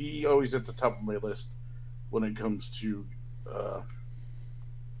so he always at the top of my list when it comes to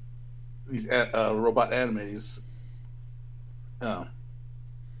these robot animes.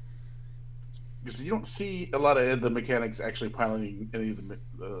 Because you don't see a lot of the mechanics actually piloting any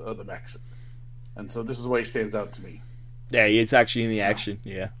of the mechs. And so this is why he stands out to me. Yeah, it's actually in the action.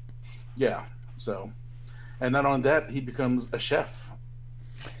 Yeah. Yeah. So, and not only that, he becomes a chef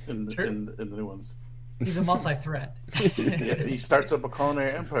in the new ones. He's a multi-threat. Yeah, he starts up a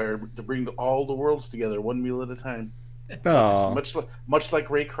culinary empire to bring all the worlds together, one meal at a time. Oh. Much like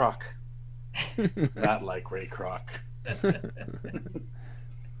Ray Kroc. Not like Ray Kroc.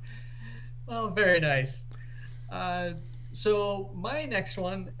 Well, very nice. So my next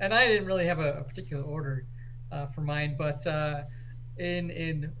one, and I didn't really have a particular order for mine, but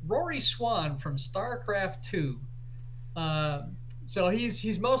in Rory Swan from StarCraft 2. So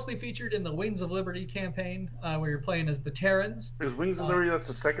he's mostly featured in the Wings of Liberty campaign, where you're playing as the Terrans. Is Wings of Liberty, that's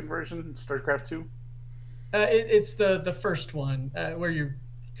the second version, StarCraft 2? It's the first one, where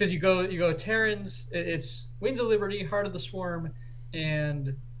because you go Terrans. It's Wings of Liberty, Heart of the Swarm,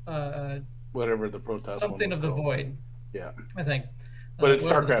 and whatever the Protoss something one was of the called. Void. Yeah, I think. But it's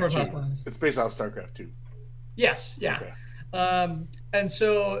StarCraft 2. It's based off StarCraft 2. Yes, yeah. Okay. And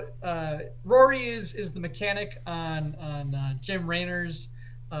so Rory is the mechanic on Jim Raynor's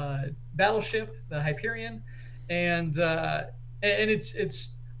battleship, the Hyperion, and it's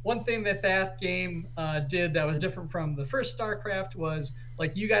one thing that game did that was different from the first StarCraft was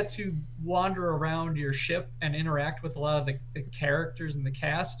like you got to wander around your ship and interact with a lot of the characters and the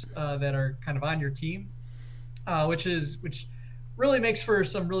cast that are kind of on your team, which really makes for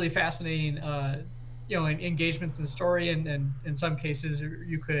some really fascinating engagements in story, and in some cases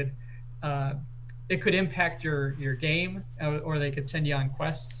you could it could impact your game, or they could send you on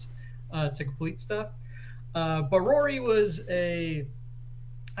quests to complete stuff. But Rory was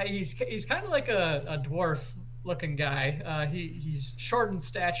he's kind of like a dwarf looking guy. He's short in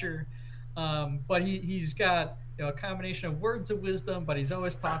stature, but he's got a combination of words of wisdom, but he's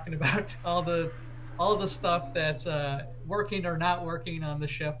always talking about all the stuff that's working or not working on the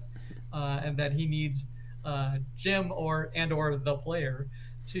ship, and that he needs Jim or the player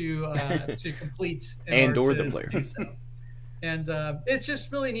to complete the player. To do so. And it's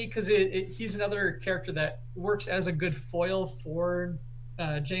just really neat because he's another character that works as a good foil for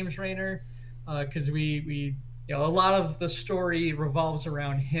James Raynor, because we a lot of the story revolves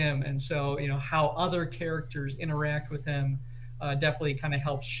around him, and so how other characters interact with him definitely kind of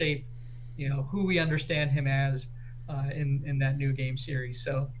helps shape who we understand him as in that new game series.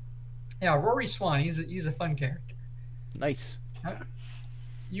 So yeah, Rory Swan, he's a fun character. Nice.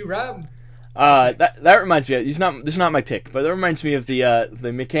 You, Rob? That reminds me. This is not my pick, but that reminds me of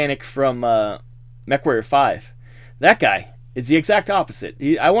the mechanic from MechWarrior 5. That guy is the exact opposite.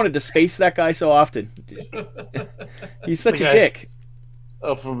 I wanted to space that guy so often. He's such a dick.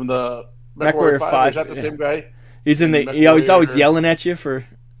 Oh, from the MechWarrior 5. Is that the same guy? He's in the. He's always yelling at you for.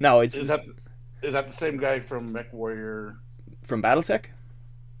 No, it's. Is that the same guy from MechWarrior? From BattleTech?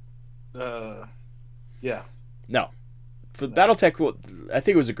 Yeah. No. For BattleTech, I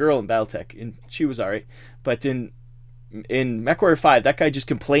think it was a girl in BattleTech, and she was alright. But in MechWarrior 5, that guy just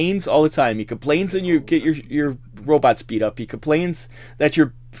complains all the time. He complains and you get your robots beat up. He complains that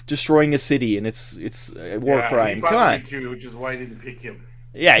you're destroying a city and it's a war crime. Come on. Me too, which is why I didn't pick him.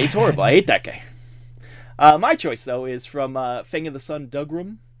 Yeah, he's horrible. I hate that guy. My choice, though, is from Fang of the Sun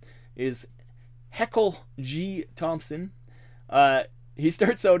Dugrum, is Heckle G. Thompson. He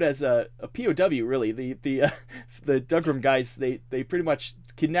starts out as a POW, really. The Dugrum guys, they pretty much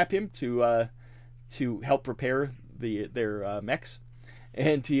kidnap him to help repair their mechs,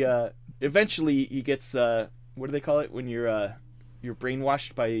 and he eventually he gets what do they call it when you're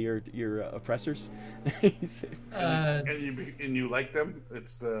brainwashed by your oppressors? and you like them?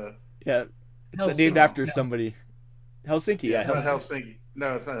 It's yeah, it's named after somebody. Helsinki. Yeah, it's not Helsinki.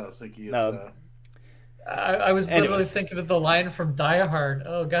 No, it's not Helsinki. It's no. I was literally thinking of the line from Die Hard.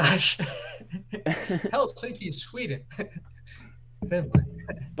 Oh gosh, Helsinki, Sweden.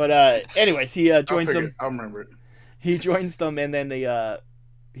 But anyways, he joins them. I'll remember it. He joins them, and then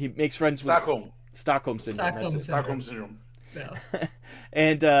he makes friends with Stockholm Syndrome. Stockholm Syndrome. Yeah.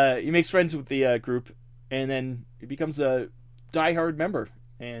 And he makes friends with the group, and then he becomes a diehard member.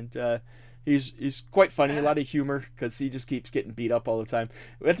 And he's quite funny, a lot of humor, because he just keeps getting beat up all the time.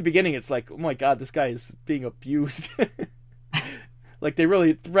 At the beginning, it's like, oh my god, this guy is being abused. Like, they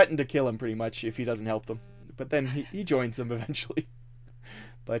really threaten to kill him, pretty much, if he doesn't help them. But then he joins them eventually.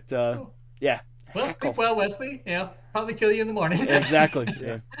 But yeah. Well, sleep well, Wesley. Probably kill you in the morning. Exactly.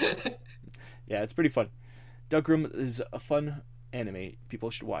 Yeah. Yeah, it's pretty fun. Dougram is a fun anime people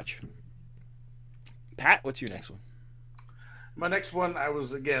should watch. Pat, what's your next one? My next one, I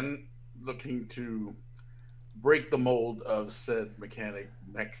was again looking to break the mold of said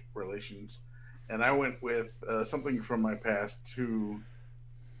mech relations, and I went with something from my past who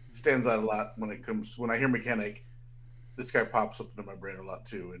stands out a lot when I hear mechanic. This guy pops up into my brain a lot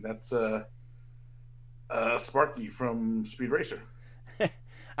too, and that's Sparky from Speed Racer.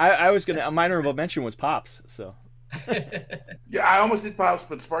 I was gonna. A honorable mention was Pops. So yeah, I almost did Pops,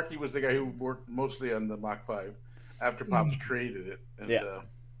 but Sparky was the guy who worked mostly on the Mach 5 after Pops created it, and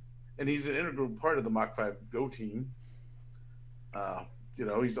and he's an integral part of the Mach 5 Go team.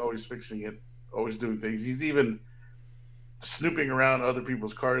 He's always fixing it, always doing things. He's even snooping around other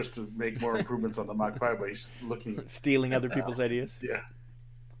people's cars to make more improvements on the Mach 5 by stealing other people's ideas. Yeah.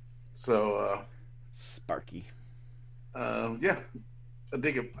 So Sparky. Yeah, I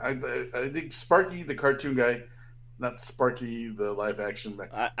dig him. I dig Sparky, the cartoon guy, not Sparky, the live action.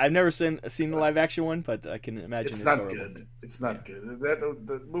 I've never seen the live action one, but I can imagine it's not horrible. good. It's not good.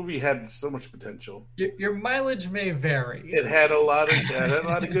 The movie had so much potential. Your mileage may vary. It had a lot of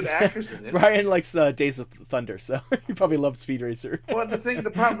good actors in it. Brian likes Days of Thunder, so he probably loved Speed Racer. Well,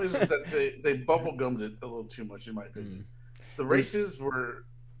 the problem is that they bubblegummed it a little too much, in my opinion. The races were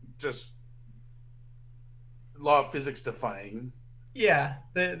just law of physics defying. Yeah,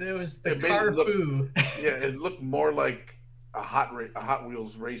 there was the car foo. Yeah, it looked more like a Hot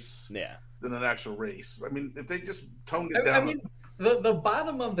Wheels race than an actual race. I mean, if they just toned it down. I mean, the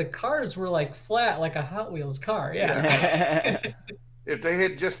bottom of the cars were like flat, like a Hot Wheels car. Yeah. If they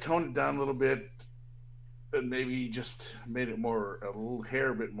had just toned it down a little bit and maybe just made it a little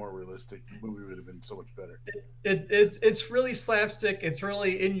hair bit more realistic, the movie would have been so much better. It's really slapstick. It's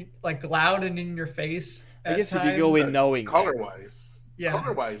really loud and in your face. I guess if you go in knowing color-wise,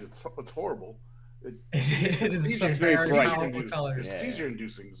 it's horrible. It's very bright. It's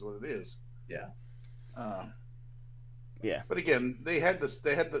seizure-inducing is what it is. Yeah. Yeah. But again, they had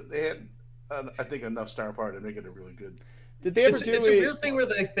I think enough star power to make it a really good. Did they ever do? It's a weird thing where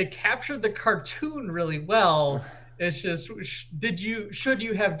they captured the cartoon really well. It's just, should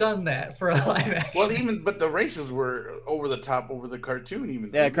you have done that for a live action? Well, but the races were over the top over the cartoon.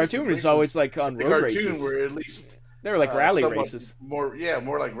 Even cartoon was always like on road races. The cartoon were at least they were like rally races. More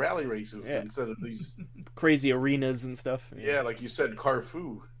like rally races instead of these crazy arenas and stuff. Yeah, like you said,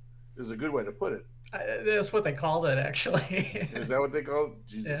 Carfu is a good way to put it. That's what they called it, actually. Is that what they called it?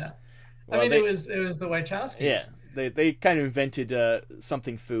 Jesus. Yeah. Well, it was the Wachowskis. Yeah, they kind of invented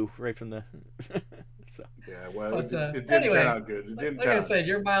something foo right from the. So. Yeah, well, it didn't turn out good. It didn't. Like I said,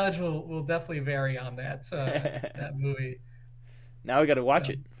 your mileage will definitely vary on that that movie. Now we got to watch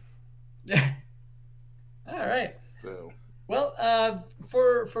it. Yeah. All right. So. Well,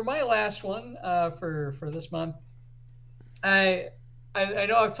 for my last one for this month, I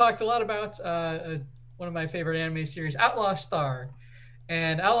know I've talked a lot about one of my favorite anime series, Outlaw Star,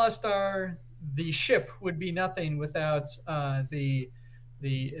 and Outlaw Star, the ship would be nothing without the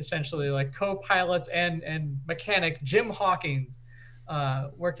essentially like co-pilot and mechanic Jim Hawkins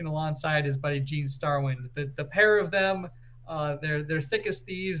working alongside his buddy Gene Starwind. The pair of them, they're thick as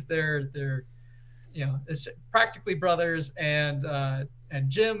thieves. They're it's practically brothers, and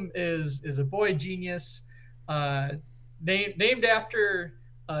Jim is a boy genius, named after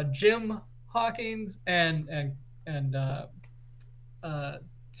Jim Hawkins and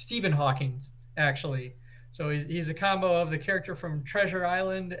Stephen Hawkins, actually. So he's a combo of the character from Treasure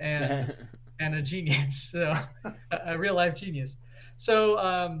Island and a genius, so a real life genius.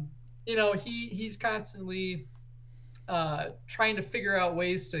 So he's constantly trying to figure out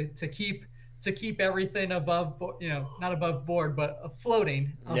ways to keep everything above, not above board, but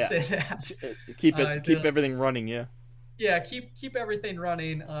floating. I'll say that. Keep everything running. Yeah. Yeah, keep everything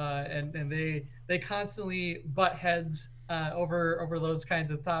running, and they constantly butt heads over those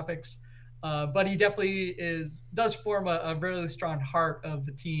kinds of topics. But he definitely does form a really strong heart of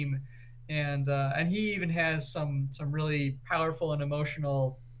the team, and he even has some really powerful and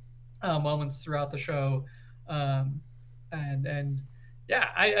emotional moments throughout the show, he's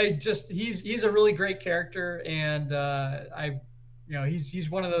a really great character, and he's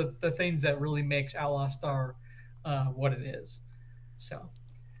one of the things that really makes Outlaw Star what it is. So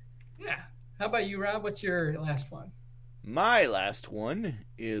yeah, how about you, Rob? What's your last one? My last one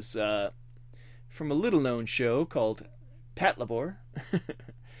is from a little-known show called Patlabor.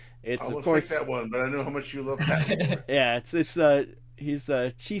 It's I of course that one, but I know how much you love Patlabor. Yeah, he's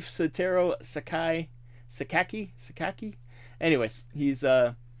Chief Sotaro Sakaki, Anyways, he's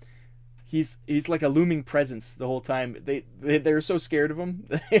like a looming presence the whole time. They're so scared of him.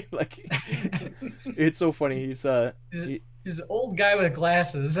 Like, it's so funny. He's an old guy with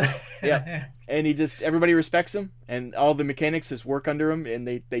glasses. Yeah, and everybody respects him, and all the mechanics just work under him, and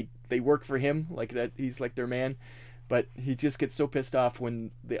they work for him like that. He's like their man, but he just gets so pissed off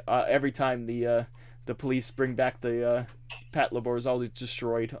when every time the police bring back the Pat Labor is always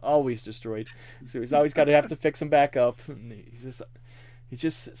destroyed. So he's always got to have to fix him back up. And he's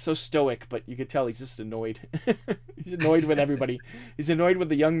just so stoic, but you could tell he's just annoyed. He's annoyed with everybody. He's annoyed with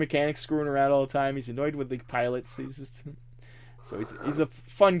the young mechanics screwing around all the time. He's annoyed with the pilots. So he's a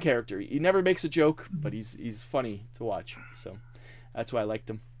fun character. He never makes a joke, but he's funny to watch. So that's why I liked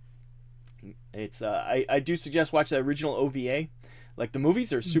him. It's I do suggest watch the original OVA. Like, the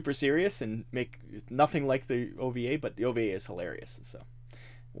movies are super serious and make nothing like the OVA, but the OVA is hilarious. So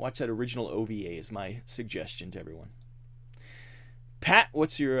watch that original OVA is my suggestion to everyone. Pat,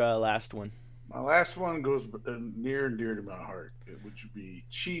 what's your last one? My last one goes near and dear to my heart, which would be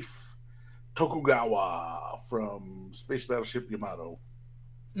Chief Tokugawa from Space Battleship Yamato.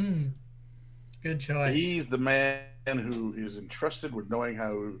 Good choice. He's the man who is entrusted with knowing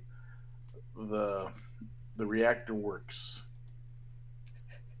how the reactor works.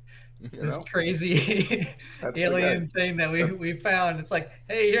 This crazy alien thing that we found. It's like,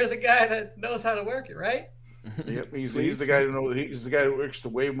 hey, you're the guy that knows how to work it, right? Yep, he's the guy who knows. He's the guy who works the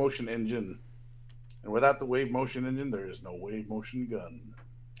wave motion engine, and without the wave motion engine, there is no wave motion gun.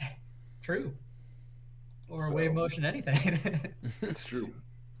 True. Or wave motion anything. It's true.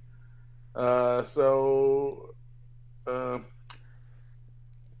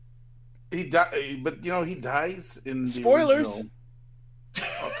 He died, but he dies in the spoilers. Original.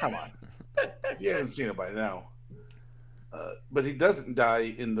 Oh, come on! If you haven't seen it by now, but he doesn't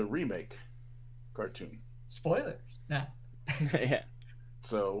die in the remake cartoon. Spoilers. Nah. Yeah.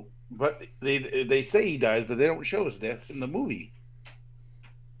 So, but they say he dies, but they don't show his death in the movie,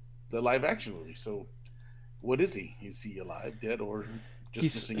 the live action movie. So, what is he? Is he alive, dead, or just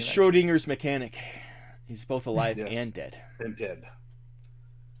he's missing Schrodinger's mechanic? He's both alive and dead. And dead.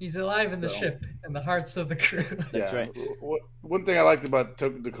 He's alive in the ship and the hearts of the crew. That's right. One thing I liked about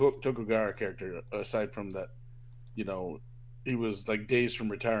the Tokugawa character, aside from that, he was like days from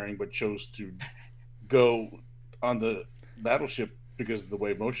retiring, but chose to go on the battleship because of the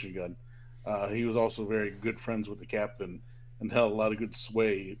wave motion gun. He was also very good friends with the captain and held a lot of good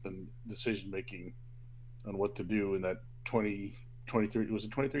sway and decision making on what to do in that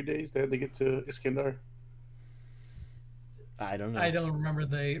 23 days they had to get to Iskandar? I don't know. I don't remember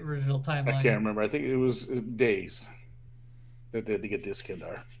the original timeline. I can't remember. I think it was days that they had to get to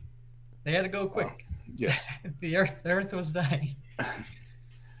Iskandar. They had to go quick. Yes. The Earth was dying.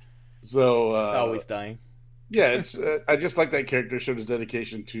 So it's always dying. Yeah, it's. I just like that character showed his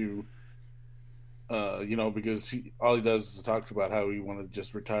dedication to, because all he does is talk about how he wanted to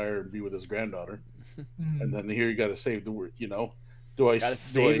just retire and be with his granddaughter, and then here you got to save the world.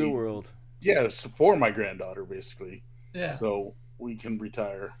 Save the world? Yeah, it's for my granddaughter, basically. Yeah. So we can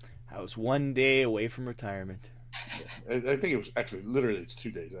retire. I was one day away from retirement. I think it was actually literally it's 2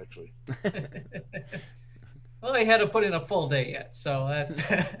 days actually. Well, he had to put in a full day yet, so that's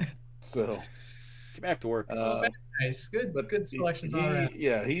so get back to work. Nice, good selections all around.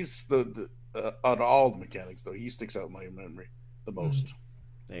 Yeah, he's the out of all the mechanics though, he sticks out in my memory the most.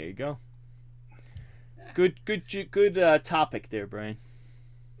 There you go. Good topic there, Brian.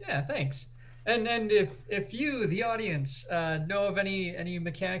 Yeah, thanks. And if you, the audience, know of any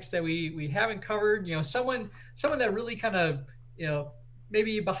mechanics that we haven't covered, someone that really kind of,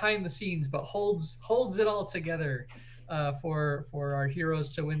 maybe behind the scenes, but holds it all together for our heroes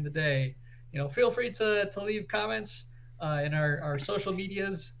to win the day, feel free to leave comments in our social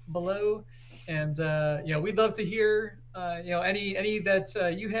medias below, and we'd love to hear any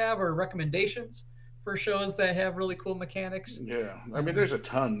that you have or recommendations for shows that have really cool mechanics. Yeah, I mean, there's a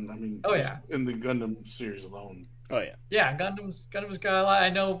ton. I mean, in the Gundam series alone. Oh yeah. Yeah, Gundam's got a lot. I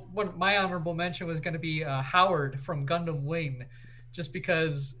know my honorable mention was going to be Howard from Gundam Wing, just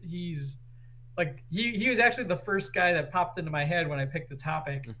because he's like he was actually the first guy that popped into my head when I picked the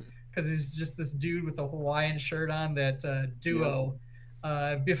topic, because he's just this dude with a Hawaiian shirt on that Duo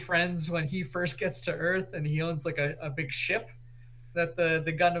befriends when he first gets to Earth, and he owns like a big ship that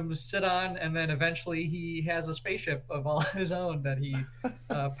the Gundams sit on, and then eventually he has a spaceship of all his own that he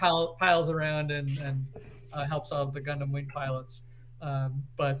piles around and helps out the Gundam Wing pilots.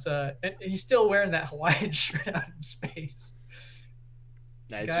 But he's still wearing that Hawaiian shirt out in space.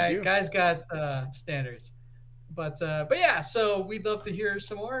 Nice. Guy's got standards. But yeah, so we'd love to hear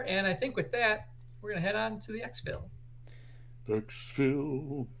some more. And I think with that, we're gonna head on to the exfil.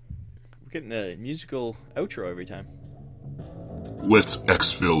 Exfil. We're getting a musical outro every time. Let's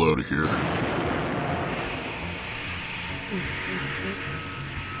exfil out of here.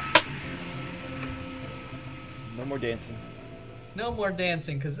 No more dancing. No more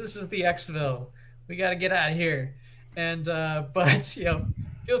dancing, because this is the Xville. We got to get out of here. And but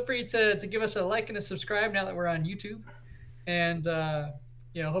feel free to give us a like and a subscribe now that we're on YouTube. And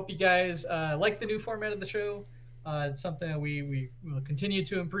hope you guys like the new format of the show. It's something that we will continue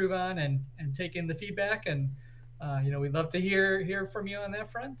to improve on and take in the feedback. And we'd love to hear from you on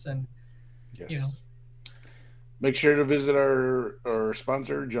that front. And yes. Make sure to visit our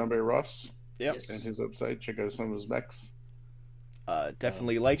sponsor, John Bear Ross. Yep. Yes. And his website. Check out some of his mechs.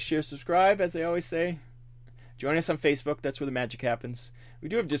 Definitely like, share, subscribe, as they always say. Join us on Facebook. That's where the magic happens. We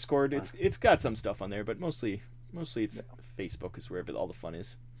do have Discord. It's got some stuff on there, but mostly it's Facebook is wherever all the fun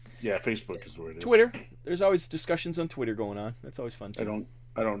is. Yeah, Facebook is where it is. Twitter. There's always discussions on Twitter going on. That's always fun too.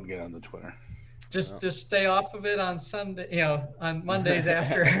 I don't get on the Twitter. Just stay off of it on Sunday. On Mondays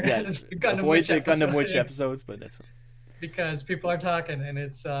after. Yeah. Avoid the Gundam Witch episodes, but that's because people are talking, and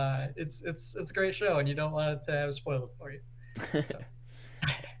it's a great show, and you don't want it to have spoiled for you. So.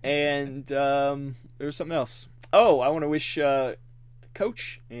 And there's something else. Oh, I want to wish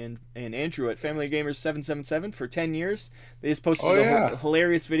Coach and Andrew at Family Gamers 777 for 10 years. They just posted a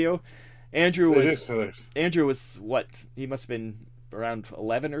hilarious video. Andrew was what? He must have been around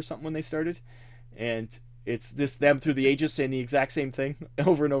 11 or something when they started, and it's just them through the ages saying the exact same thing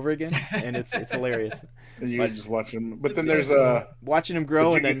over and over again, and it's hilarious. And you're just watching him. But then there's watching him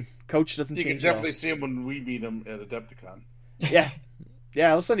grow, and then Coach doesn't change. You can definitely see him when we meet him at Adepticon. Yeah.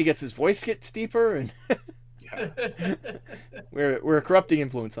 All of a sudden, he gets his voice gets deeper, and we're a corrupting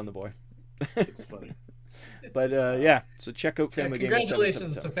influence on the boy. It's funny. But so check out Family Gamers.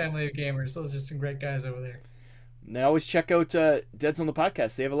 Congratulations to Family of Gamers. Those are some great guys over there. And I always check out Dead Zone the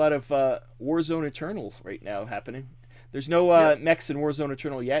podcast. They have a lot of Warzone Eternal right now happening. There's no mechs in Warzone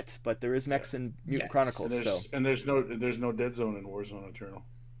Eternal yet, but there is mechs in Mutant Chronicles. And there's no Dead Zone in Warzone Eternal.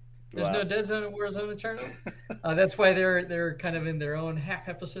 There's no Dead Zone in Warzone Eternal. That's why they're kind of in their own half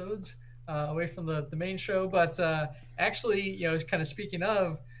episodes away from the main show. But actually, kind of speaking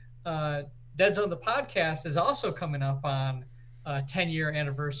of Dead Zone the podcast is also coming up on a 10-year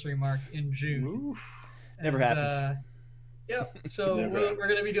anniversary mark in June. Oof. Never happened. So we're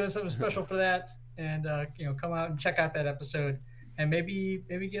going to be doing something special for that, and come out and check out that episode, and maybe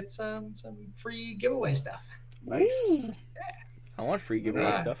get some free giveaway stuff. Nice. I want free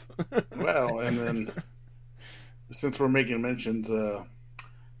giveaway stuff. Well, and then since we're making mentions,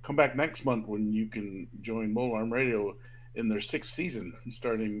 come back next month when you can join Mobile Arm Radio in their 6th season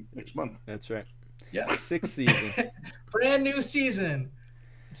starting next month. That's right. Yeah, 6th season. Brand new season.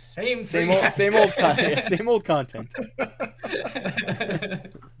 Same old content.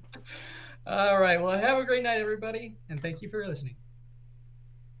 All right. Well, have a great night, everybody, and thank you for listening.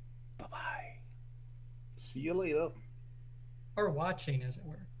 Bye-bye. See you later. Or watching, as it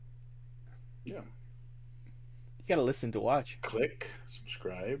were. Yeah. You gotta listen to watch. Click,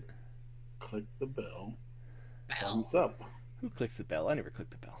 subscribe, click the bell. Thumbs up. Who clicks the bell? I never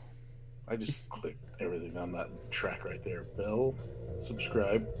clicked the bell. I just clicked everything on that track right there. Bell,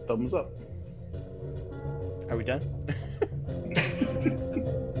 subscribe, thumbs up. Are we done?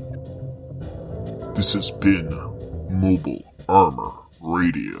 This has been Mobile Armor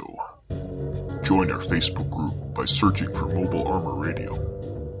Radio. Join our Facebook group by searching for Mobile Armor Radio.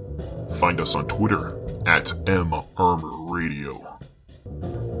 Find us on Twitter at @MArmorRadio.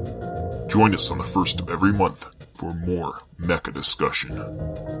 Join us on the 1st of every month for more mecha discussion.